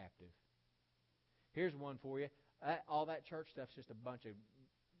you captive. Here's one for you. All that church stuff's just a bunch of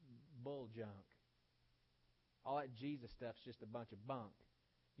bull junk. All that Jesus stuff's just a bunch of bunk.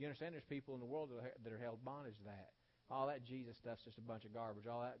 You understand there's people in the world that are held bondage to that. All that Jesus stuff's just a bunch of garbage.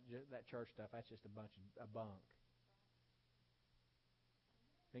 All that church stuff, that's just a bunch of bunk.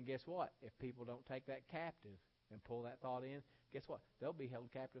 And guess what? If people don't take that captive, and pull that thought in, guess what? They'll be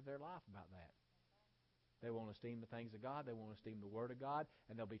held captive their life about that. They won't esteem the things of God. They won't esteem the Word of God.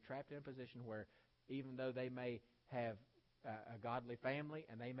 And they'll be trapped in a position where even though they may have a godly family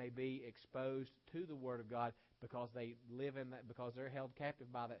and they may be exposed to the Word of God because they live in that, because they're held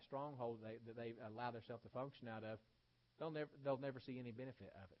captive by that stronghold that they allow themselves to function out of, they'll never see any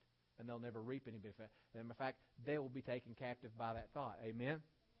benefit of it. And they'll never reap any benefit. And in fact, they will be taken captive by that thought. Amen?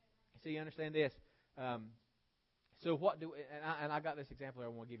 So you understand this. So what do, and I got this example I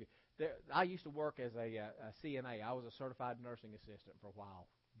want to give you. I used to work as a CNA. I was a certified nursing assistant for a while.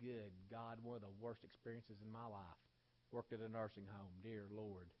 Good God, one of the worst experiences in my life. Worked at a nursing home. Dear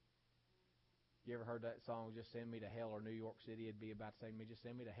Lord. You ever heard that song, Just Send Me to Hell or New York City? It'd be about saying, just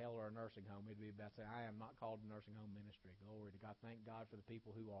send me to hell or a nursing home. It'd be about saying, I am not called to nursing home ministry. Glory to God. Thank God for the people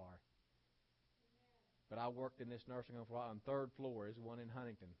who are. But I worked in this nursing home for a while on third floor. Is one in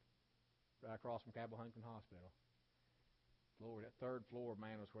Huntington, right across from Cabell Huntington Hospital. Lord, that third floor,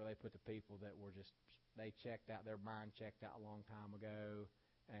 man, was where they put the people that were just, they checked out, their mind checked out a long time ago,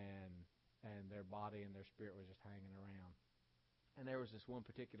 and their body and their spirit was just hanging around. And there was this one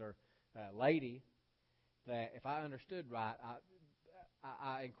particular lady that, if I understood right,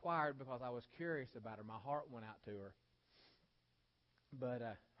 I inquired because I was curious about her. My heart went out to her. But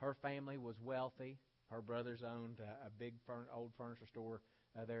her family was wealthy. Her brothers owned a big old furniture store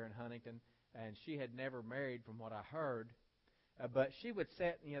there in Huntington, and she had never married, from what I heard. But she would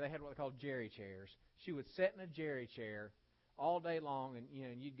sit, they had what they called jerry chairs. She would sit in a jerry chair all day long, and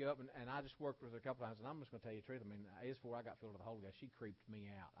you'd go up, and I just worked with her a couple times, and I'm just going to tell you the truth. I mean, as before I got filled with the Holy Ghost, she creeped me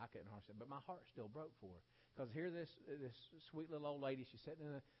out. I couldn't hardly sit, but my heart still broke for her. Because here this sweet little old lady, she's sitting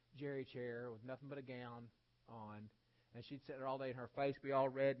in a jerry chair with nothing but a gown on, and she'd sit there all day, and her face be all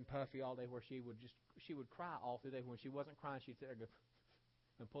red and puffy all day, where she would cry all through the day. When she wasn't crying, she'd sit there and go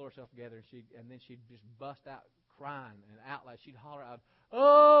and pull herself together, and then she'd just bust out crying and out loud. She'd holler out,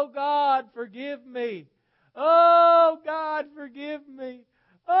 "Oh, God, forgive me. Oh, God, forgive me.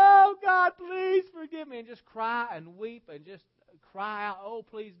 Oh, God, please forgive me." And just cry and weep and just cry out, "Oh,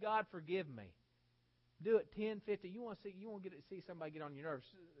 please, God, forgive me." Do it 10, 15. You want to see somebody get on your nerves.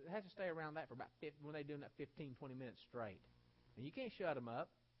 It has to stay around that for about 15, when they're doing that 15, 20 minutes straight. And you can't shut them up.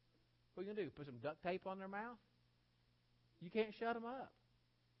 What are you going to do? Put some duct tape on their mouth? You can't shut them up.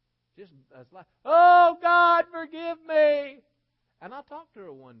 Just like, "Oh, God, forgive me." And I talked to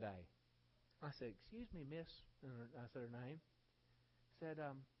her one day. I said, "Excuse me, miss," I said her name. I said,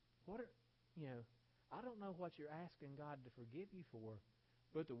 I don't know what you're asking God to forgive you for,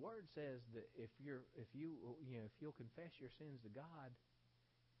 but the Word says that if you'll confess your sins to God,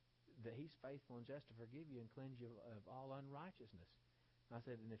 that He's faithful and just to forgive you and cleanse you of all unrighteousness. And I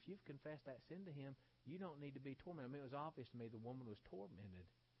said, and if you've confessed that sin to Him, you don't need to be tormented. I mean, it was obvious to me the woman was tormented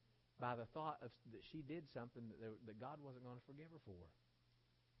by the thought that she did something that God wasn't going to forgive her for.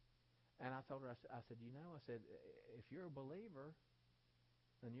 And I told her, I said, if you're a believer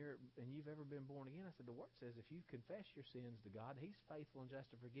and you've ever been born again, I said, the Word says if you confess your sins to God, He's faithful and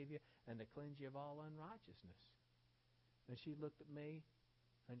just to forgive you and to cleanse you of all unrighteousness. And she looked at me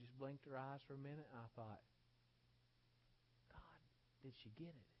and just blinked her eyes for a minute, and I thought, God, did she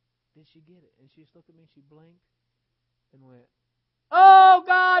get it? Did she get it? And she just looked at me and she blinked and went, "Oh,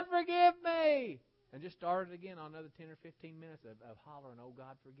 God, forgive me!" And just started again on another 10 or 15 minutes of hollering, "Oh,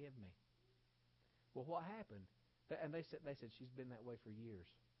 God, forgive me." Well, what happened? And they said she's been that way for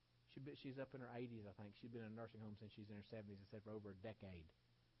years. She's up in her 80s, I think. She's been in a nursing home since she's in her 70s. They said for over a decade.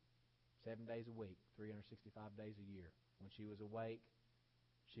 7 days a week, 365 days a year. When she was awake,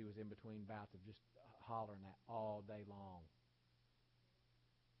 she was in between bouts of just hollering that all day long.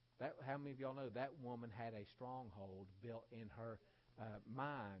 How many of y'all know that woman had a stronghold built in her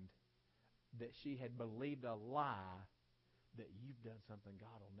mind that she had believed a lie that you've done something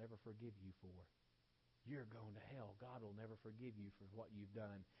God will never forgive you for. You're going to hell. God will never forgive you for what you've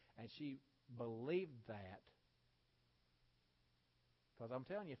done. And she believed that. Because I'm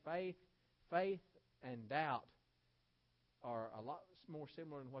telling you, faith and doubt are a lot more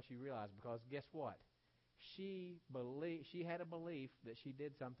similar than what you realize. Because guess what? She had a belief that she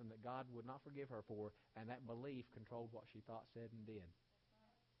did something that God would not forgive her for, and that belief controlled what she thought, said, and did.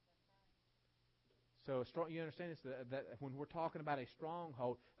 So you understand this, that when we're talking about a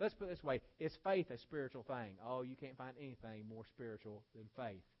stronghold, let's put it this way, is faith a spiritual thing? Oh, you can't find anything more spiritual than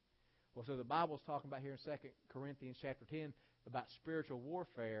faith. Well, so the Bible's talking about here in 2 Corinthians chapter 10 about spiritual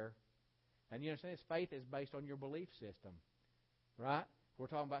warfare, and you understand this, faith is based on your belief system, right? We're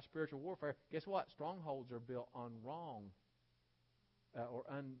talking about spiritual warfare. Guess what? Strongholds are built on wrong or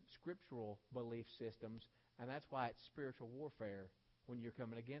unscriptural belief systems, and that's why it's spiritual warfare when you're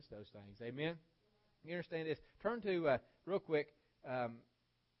coming against those things. Amen? You understand this? Turn to, real quick, let me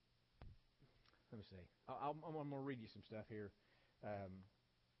see. I'm going to read you some stuff here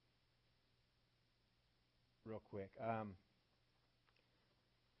real quick.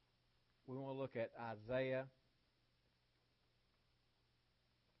 We want to look at Isaiah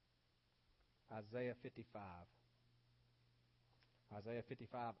 55. Isaiah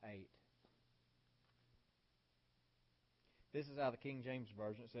 55:8. This is out of the King James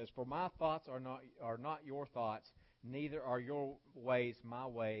Version. It says, "For my thoughts are not your thoughts, neither are your ways my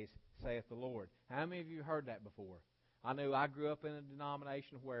ways, saith the Lord." How many of you heard that before? I know I grew up in a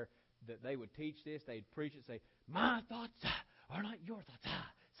denomination where that they would teach this, they'd preach it, say, "My thoughts are not your thoughts,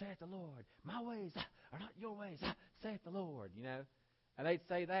 saith the Lord. My ways are not your ways, saith the Lord." You know, and they'd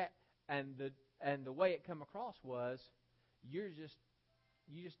say that, and the way it come across was, you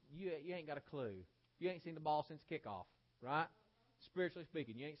ain't got a clue. You ain't seen the ball since kickoff, right? Spiritually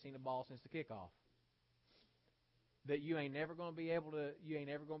speaking, you ain't seen the ball since the kickoff. That you ain't never going to be able to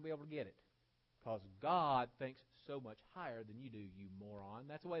get it, because God thinks so much higher than you do, you moron.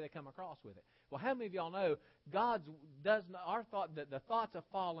 That's the way they come across with it. Well, how many of y'all know that the thoughts of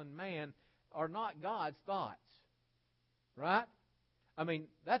fallen man are not God's thoughts, right? I mean,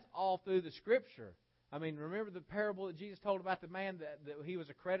 that's all through the Scripture. I mean, remember the parable that Jesus told about the man that he was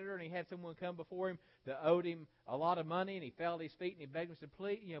a creditor and he had someone come before him that owed him a lot of money, and he fell at his feet and he begged him, said,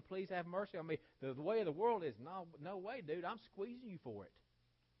 please have mercy on me. The way of the world is, no way, dude, I'm squeezing you for it.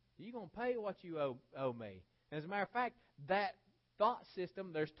 You're going to pay what you owe me. And as a matter of fact, that thought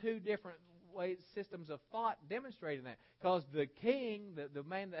system, there's two different systems of thought demonstrating that. Because the king, the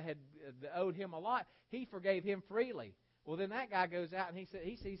man that owed him a lot, he forgave him freely. Well, then that guy goes out and he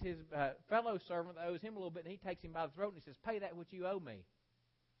sees his fellow servant that owes him a little bit, and he takes him by the throat and he says, "Pay that what you owe me."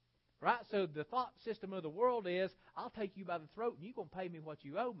 Right? So the thought system of the world is, I'll take you by the throat and you're going to pay me what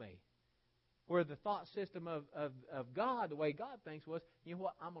you owe me. Where the thought system of God, the way God thinks was, you know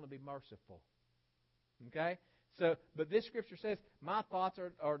what, I'm going to be merciful. Okay? So, but this Scripture says, my thoughts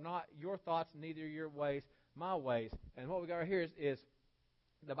are not your thoughts, neither your ways my ways. And what we got right here is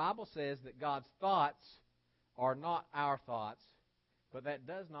the Bible says that God's thoughts are not our thoughts, but that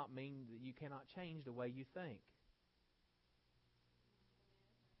does not mean that you cannot change the way you think.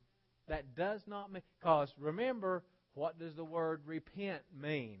 That does not mean, because remember, what does the word repent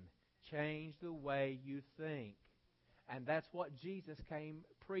mean? Change the way you think. And that's what Jesus came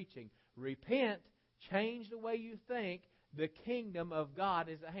preaching. Repent, change the way you think. The kingdom of God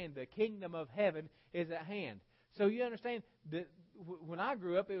is at hand. The kingdom of heaven is at hand. So you understand that when I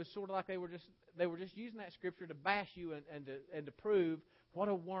grew up, it was sort of like they were just using that Scripture to bash you and to prove what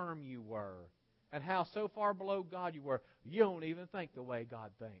a worm you were and how so far below God you were. You don't even think the way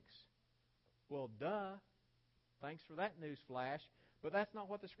God thinks. Well, duh. Thanks for that news flash. But that's not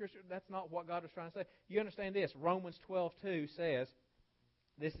what the Scripture, that's not what God was trying to say. You understand this? Romans 12:2 says,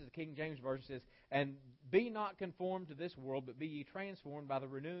 this is the King James Version, says, "And be not conformed to this world, but be ye transformed by the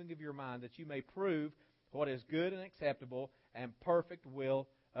renewing of your mind, that you may prove what is good and acceptable and perfect will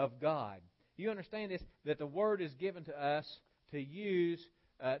of God." You understand this, that the Word is given to us to use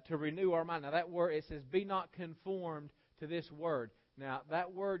to renew our mind. Now that word, it says, "Be not conformed to this word." Now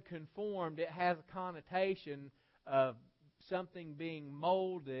that word conformed, it has a connotation of something being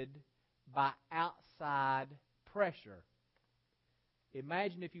molded by outside pressure.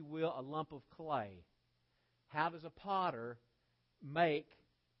 Imagine, if you will, a lump of clay. How does a potter make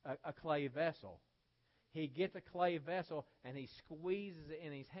a clay vessel? He gets a clay vessel and he squeezes it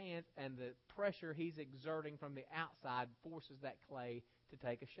in his hands, and the pressure he's exerting from the outside forces that clay to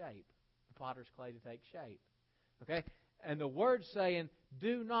take a shape. The potter's clay to take shape. Okay? And the word's saying,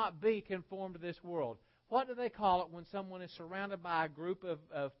 do not be conformed to this world. What do they call it when someone is surrounded by a group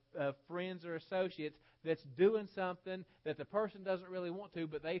of friends or associates that's doing something that the person doesn't really want to,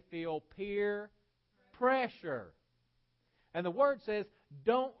 but they feel peer pressure? And the Word says,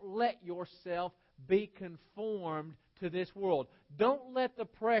 don't let yourself be conformed to this world. Don't let the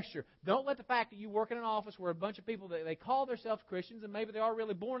pressure, don't let the fact that you work in an office where a bunch of people, they call themselves Christians, and maybe they are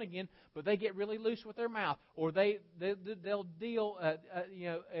really born again, but they get really loose with their mouth, or they'll deal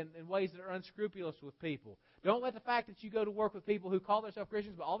in ways that are unscrupulous with people. Don't let the fact that you go to work with people who call themselves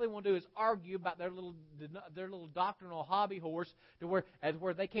Christians, but all they want to do is argue about their little doctrinal hobby horse to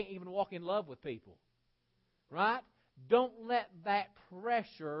where they can't even walk in love with people. Right? Don't let that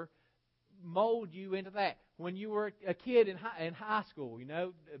pressure mold you into that. When you were a kid in high school,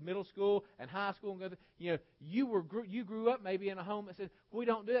 middle school and high school, you grew up maybe in a home that says we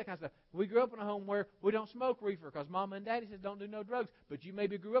don't do that kind of stuff. We grew up in a home where we don't smoke reefer because Mama and Daddy says don't do no drugs. But you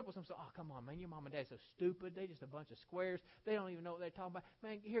maybe grew up with some stuff. Oh, come on, man, your Mom and Dad's so stupid. They just a bunch of squares. They don't even know what they're talking about.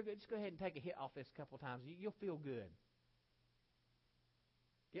 Man, here, just go ahead and take a hit off this a couple of times. You'll feel good.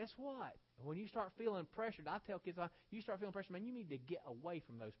 Guess what? When you start feeling pressured, I tell kids, you start feeling pressured, man, you need to get away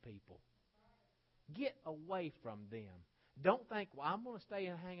from those people. Get away from them. Don't think, well, I'm going to stay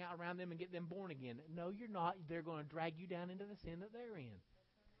and hang out around them and get them born again. No, you're not. They're going to drag you down into the sin that they're in.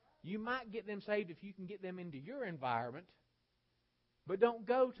 You might get them saved if you can get them into your environment, but don't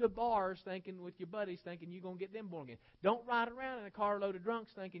go to bars thinking with your buddies thinking you're going to get them born again. Don't ride around in a car load of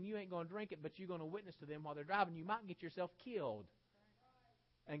drunks thinking you ain't going to drink it, but you're going to witness to them while they're driving. You might get yourself killed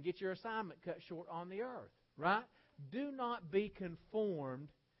and get your assignment cut short on the earth, right? Do not be conformed.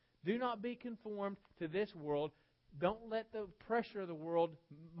 Do not be conformed to this world. Don't let the pressure of the world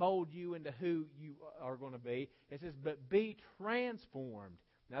mold you into who you are going to be. It says, but be transformed.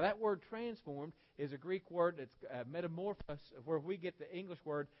 Now, that word transformed is a Greek word that's metamorphos, where we get the English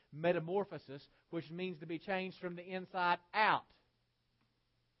word metamorphosis, which means to be changed from the inside out.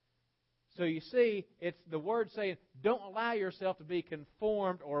 So you see, it's the word saying, don't allow yourself to be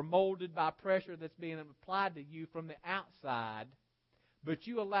conformed or molded by pressure that's being applied to you from the outside, but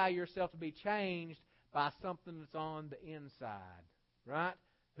you allow yourself to be changed by something that's on the inside, right?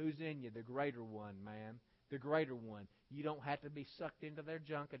 Who's in you? The greater one, man. The greater one. You don't have to be sucked into their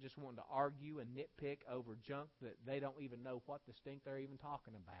junk. I just want to argue and nitpick over junk that they don't even know what the stink they're even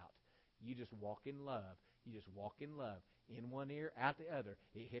talking about. You just walk in love. You just walk in love. In one ear, out the other.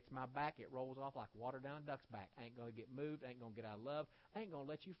 It hits my back. It rolls off like water down a duck's back. I ain't going to get moved. I ain't going to get out of love. I ain't going to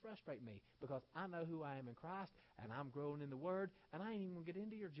let you frustrate me because I know who I am in Christ, and I'm growing in the Word, and I ain't even going to get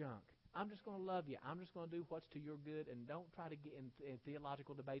into your junk. I'm just going to love you. I'm just going to do what's to your good, and don't try to get in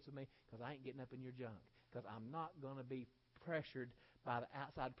theological debates with me because I ain't getting up in your junk because I'm not going to be pressured by the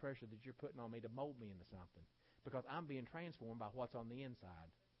outside pressure that you're putting on me to mold me into something because I'm being transformed by what's on the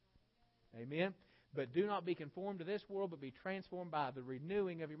inside. Amen? But do not be conformed to this world, but be transformed by the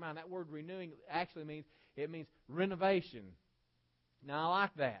renewing of your mind. That word renewing actually means renovation. Now, I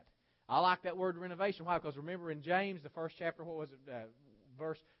like that. I like that word renovation. Why? Because remember in James, the first chapter, what was it,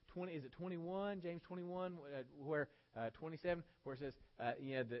 verse 20, is it 21? James 21, where 27, where it says,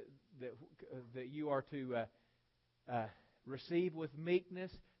 that you are to receive with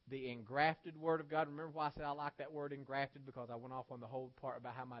meekness the engrafted Word of God. Remember why I said I like that word engrafted? Because I went off on the whole part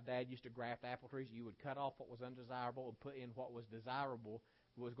about how my dad used to graft apple trees. You would cut off what was undesirable and put in what was desirable,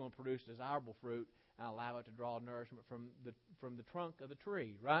 was going to produce desirable fruit, and allow it to draw nourishment from the trunk of the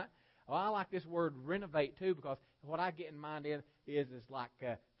tree, right? Well, I like this word renovate too, because what I get in mind is like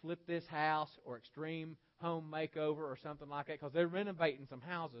flip this house or extreme home makeover or something like that, because they're renovating some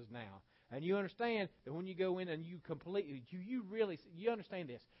houses now. And you understand that when you go in and you completely, you understand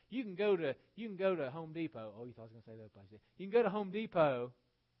this. You can go to Home Depot. Oh, you thought I was going to say the other place. You can go to Home Depot,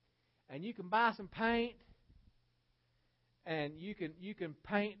 and you can buy some paint, and you can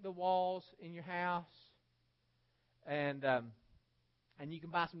paint the walls in your house, and you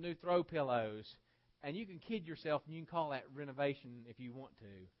can buy some new throw pillows, and you can kid yourself, and you can call that renovation if you want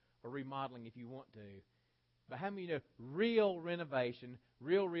to, or remodeling if you want to. But how many of you know real renovation,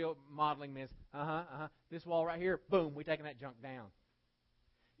 real modeling means, this wall right here, boom, we're taking that junk down.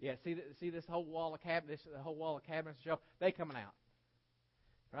 Yeah, see this whole wall of cabinets, and shelf, they coming out,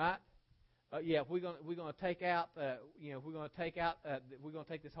 right? If we're going to take out, we're going to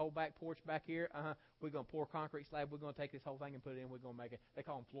take this whole back porch back here. We're going to pour concrete slab. We're going to take this whole thing and put it in. We're going to make it. They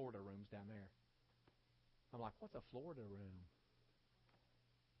call them Florida rooms down there. I'm like, what's a Florida room?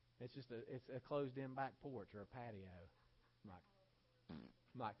 It's just a closed-in back porch or a patio.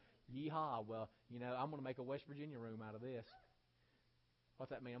 I'm like, yeehaw. Well, I'm going to make a West Virginia room out of this.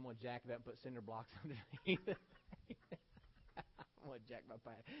 What's that mean? I'm going to jack it up and put cinder blocks underneath it. I'm going to jack my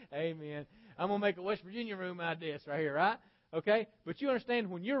pie. Amen. I'm going to make a West Virginia room out of this right here, right? Okay? But you understand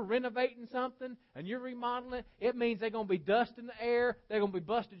when you're renovating something and you're remodeling it means they're going to be dust in the air. They're going to be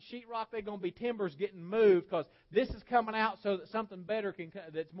busted sheetrock. They're going to be timbers getting moved because this is coming out so that something better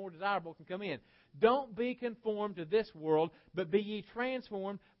that's more desirable can come in. Don't be conformed to this world, but be ye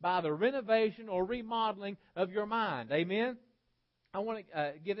transformed by the renovation or remodeling of your mind. Amen? I want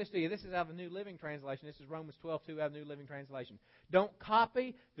to give this to you. This is out of the New Living Translation. This is Romans 12:2 out of the New Living Translation. Don't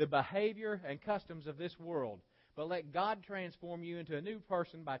copy the behavior and customs of this world, but let God transform you into a new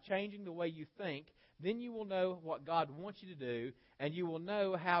person by changing the way you think. Then you will know what God wants you to do, and you will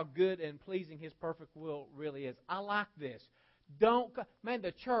know how good and pleasing His perfect will really is. I like this. Man,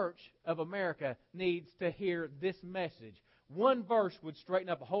 the Church of America needs to hear this message. One verse would straighten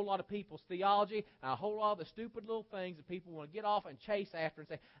up a whole lot of people's theology and a whole lot of the stupid little things that people want to get off and chase after and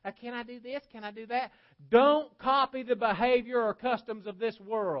say, can I do this? Can I do that? Don't copy the behavior or customs of this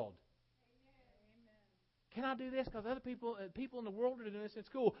world. Can I do this? Because other people in the world are doing this in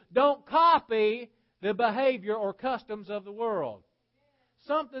school. Don't copy the behavior or customs of the world.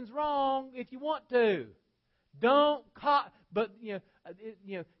 Something's wrong if you want to. Don't copy. But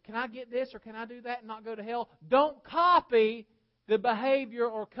can I get this or can I do that and not go to hell? Don't copy the behavior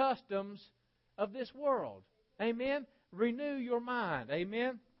or customs of this world. Amen. Renew your mind.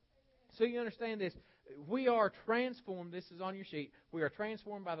 Amen. So you understand this. We are transformed. This is on your sheet. We are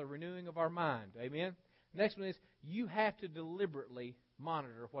transformed by the renewing of our mind. Amen. Next one is you have to deliberately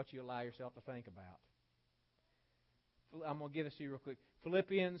monitor what you allow yourself to think about. I'm going to give this to you real quick.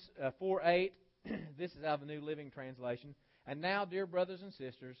 Philippians 4:8. This is out of the New Living Translation. And now, dear brothers and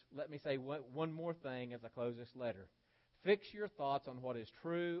sisters, let me say one more thing as I close this letter. Fix your thoughts on what is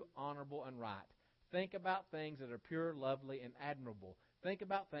true, honorable, and right. Think about things that are pure, lovely, and admirable. Think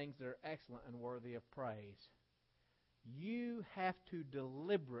about things that are excellent and worthy of praise. You have to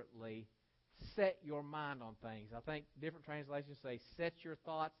deliberately set your mind on things. I think different translations say set your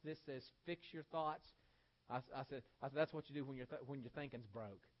thoughts. This says fix your thoughts. I said that's what you do when your thinking's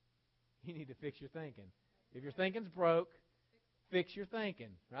broke. You need to fix your thinking. If your thinking's broke, fix your thinking,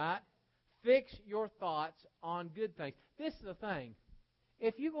 right? Fix your thoughts on good things. This is the thing.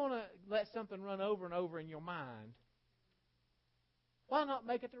 If you're going to let something run over and over in your mind, why not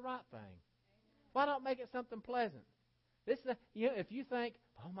make it the right thing? Why not make it something pleasant? This is if you think,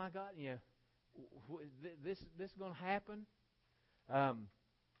 oh my God, this is going to happen.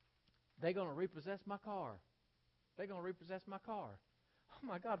 They're going to repossess my car. They're going to repossess my car. Oh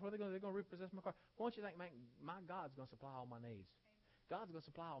my God, what are they going to do? They're going to repossess my car. Why don't you think, man, my God's going to supply all my needs. God's going to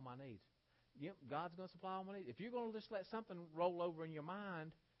supply all my needs. Yep, God's going to supply all my needs. If you're going to just let something roll over in your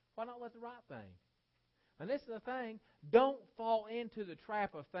mind, why not let the right thing? And this is the thing. Don't fall into the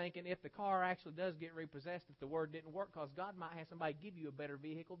trap of thinking if the car actually does get repossessed, if the word didn't work, because God might have somebody give you a better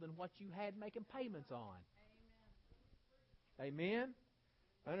vehicle than what you had making payments on. Amen? Amen?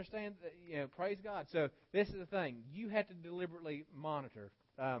 Understand? Praise God. So this is the thing. You have to deliberately monitor.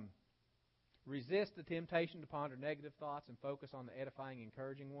 Resist the temptation to ponder negative thoughts and focus on the edifying,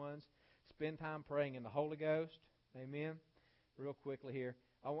 encouraging ones. Spend time praying in the Holy Ghost. Amen? Real quickly here.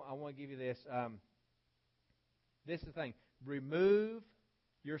 I want to give you this. This is the thing. Remove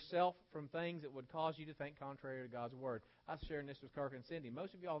yourself from things that would cause you to think contrary to God's Word. I was sharing this with Kirk and Cindy.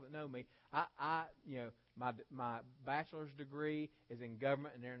 Most of y'all that know me, my bachelor's degree is in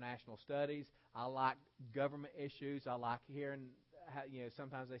government and international studies. I like government issues. I like hearing how,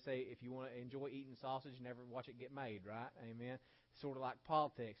 sometimes they say if you want to enjoy eating sausage, never watch it get made, right? Amen. Sort of like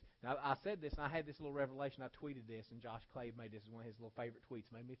politics. Now, I said this, and I had this little revelation. I tweeted this, and Josh Clay made this one of his little favorite tweets.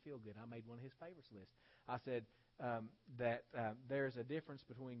 Made me feel good. I made one of his favorites list. I said that there's a difference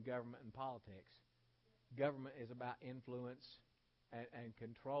between government and politics. Government is about influence and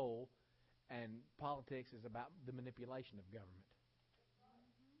control, and politics is about the manipulation of government.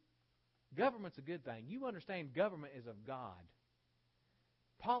 Government's a good thing. You understand government is of God.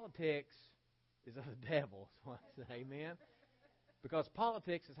 Politics is of the devil. Amen? Because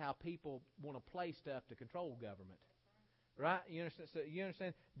politics is how people want to play stuff to control government. Right? You understand? So you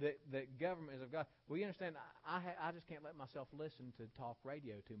understand that government is of God. Well, you understand, I just can't let myself listen to talk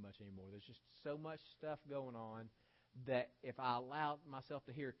radio too much anymore. There's just so much stuff going on that if I allow myself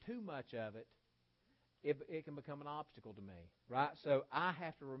to hear too much of it, it can become an obstacle to me. Right? So I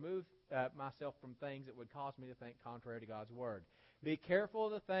have to remove myself from things that would cause me to think contrary to God's Word. Be careful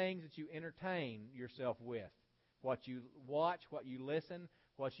of the things that you entertain yourself with. What you watch, what you listen,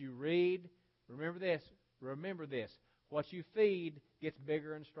 what you read. Remember this. What you feed gets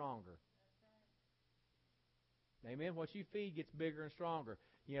bigger and stronger. Amen? What you feed gets bigger and stronger.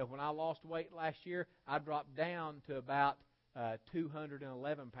 When I lost weight last year, I dropped down to about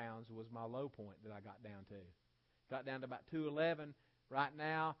 211 pounds was my low point that I got down to. Got down to about 211. Right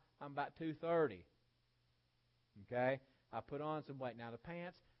now, I'm about 230. Okay? I put on some weight. Now, the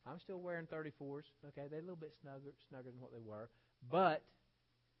pants, I'm still wearing 34s. Okay? They're a little bit snugger than what they were. But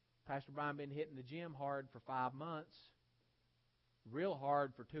Pastor Brian been hitting the gym hard for 5 months. Real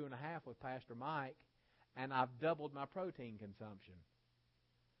hard for 2.5 with Pastor Mike, and I've doubled my protein consumption.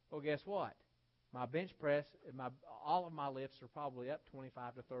 Well, guess what? My bench press, all of my lifts are probably up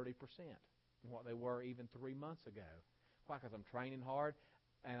 25 to 30% from what they were even 3 months ago. Why? Because I'm training hard,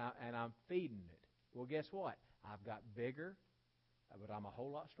 and I'm feeding it. Well, guess what? I've got bigger, but I'm a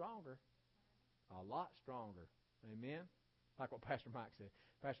whole lot stronger. A lot stronger. Amen? Like what Pastor Mike said.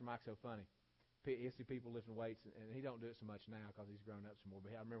 Pastor Mike's so funny. He'll see people lifting weights, and he don't do it so much now because he's grown up some more.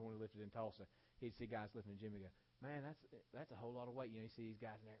 But I remember when he lifted in Tulsa, he'd see guys lifting in the gym and go, man, that's a whole lot of weight. You see these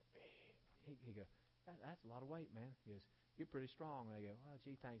guys in there. He go, that's a lot of weight, man. He goes, you're pretty strong. And they go, oh,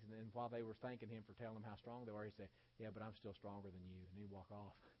 gee, thanks. And then while they were thanking him for telling them how strong they were, he said, yeah, but I'm still stronger than you. And he'd walk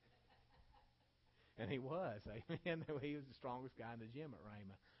off. And he was, amen. He was the strongest guy in the gym at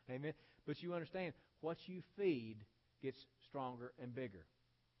Rhema, amen. But you understand, what you feed gets stronger and bigger.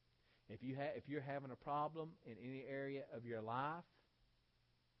 If you're having a problem in any area of your life,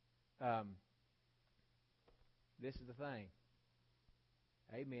 this is the thing.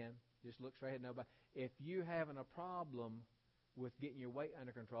 Amen. Just look straight ahead. Nobody. If you're having a problem with getting your weight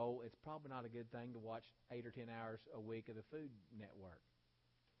under control, it's probably not a good thing to watch 8 or 10 hours a week of the Food Network.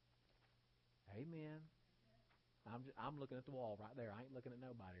 Amen. I'm looking at the wall right there. I ain't looking at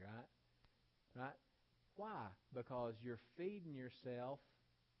nobody, right? Right? Why? Because you're feeding yourself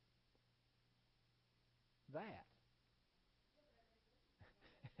that.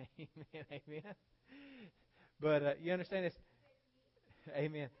 Amen. Amen. But you understand this?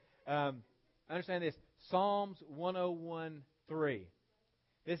 Amen. Understand this. Psalms 101:3.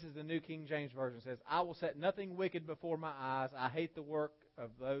 This is the New King James Version. It says, I will set nothing wicked before my eyes. I hate the work of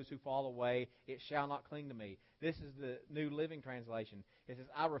those who fall away. It shall not cling to me. This is the New Living Translation. It says,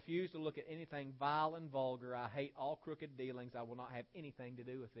 I refuse to look at anything vile and vulgar. I hate all crooked dealings. I will not have anything to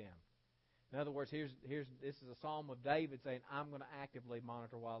do with them. In other words, this is a psalm of David saying, I'm going to actively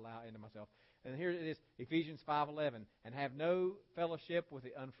monitor what I allow into myself. And here it is, Ephesians 5:11, and have no fellowship with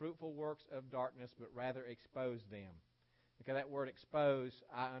the unfruitful works of darkness, but rather expose them. Okay, that word expose,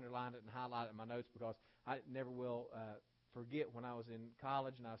 I underlined it and highlighted it in my notes because I never will forget when I was in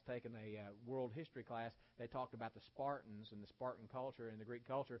college and I was taking a world history class. They talked about the Spartans and the Spartan culture and the Greek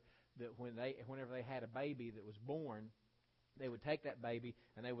culture, that whenever they had a baby that was born, they would take that baby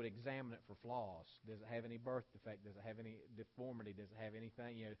and they would examine it for flaws. Does it have any birth defect? Does it have any deformity? Does it have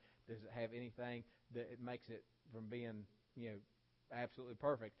anything? Does it have anything that it makes it from being, absolutely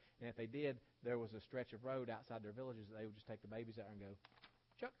perfect? And if they did, there was a stretch of road outside their villages that they would just take the babies out and go,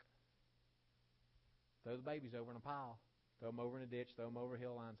 chuck. Throw the babies over in a pile. Throw them over in a ditch. Throw them over a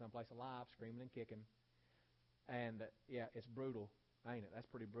hill line someplace alive, screaming and kicking. And, it's brutal, ain't it? That's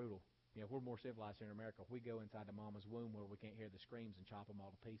pretty brutal. We're more civilized here in America. We go inside the mama's womb where we can't hear the screams and chop them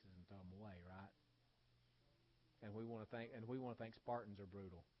all to pieces and throw them away, right? And we want to think Spartans are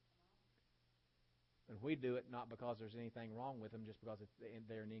brutal. And we do it not because there's anything wrong with them, just because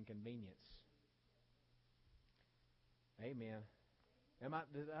they're an inconvenience. Amen.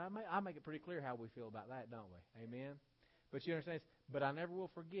 I make it pretty clear how we feel about that, don't we? Amen. But you understand? But I never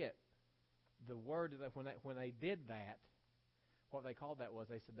will forget the word that when they did that. What they called that was,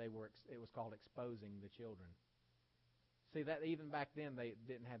 they said it was called exposing the children. See, that even back then they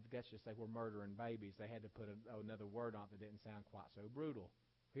didn't have the guts to say we're murdering babies. They had to put another word on it that didn't sound quite so brutal.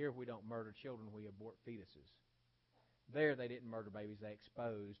 Here we don't murder children, we abort fetuses. There they didn't murder babies, they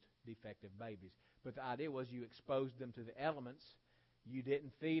exposed defective babies. But the idea was you exposed them to the elements, you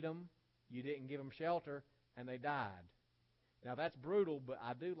didn't feed them, you didn't give them shelter, and they died. Now that's brutal, but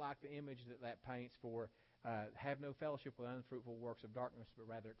I do like the image that paints for have no fellowship with unfruitful works of darkness, but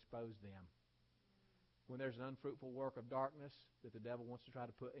rather expose them. When there's an unfruitful work of darkness that the devil wants to try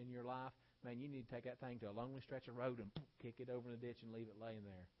to put in your life, man, you need to take that thing to a lonely stretch of road and kick it over in the ditch and leave it laying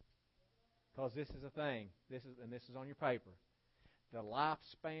there. Because this is a thing. This is on your paper. The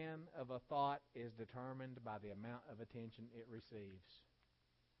lifespan of a thought is determined by the amount of attention it receives.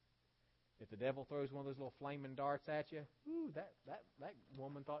 If the devil throws one of those little flaming darts at you, that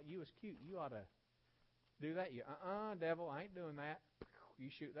woman thought you was cute. You ought to do that. Devil, I ain't doing that. You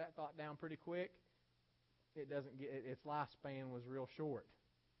shoot that thought down pretty quick. It doesn't get its lifespan was real short.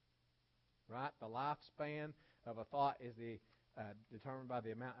 Right? The lifespan of a thought is determined by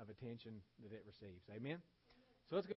the amount of attention that it receives. Amen. So let's go.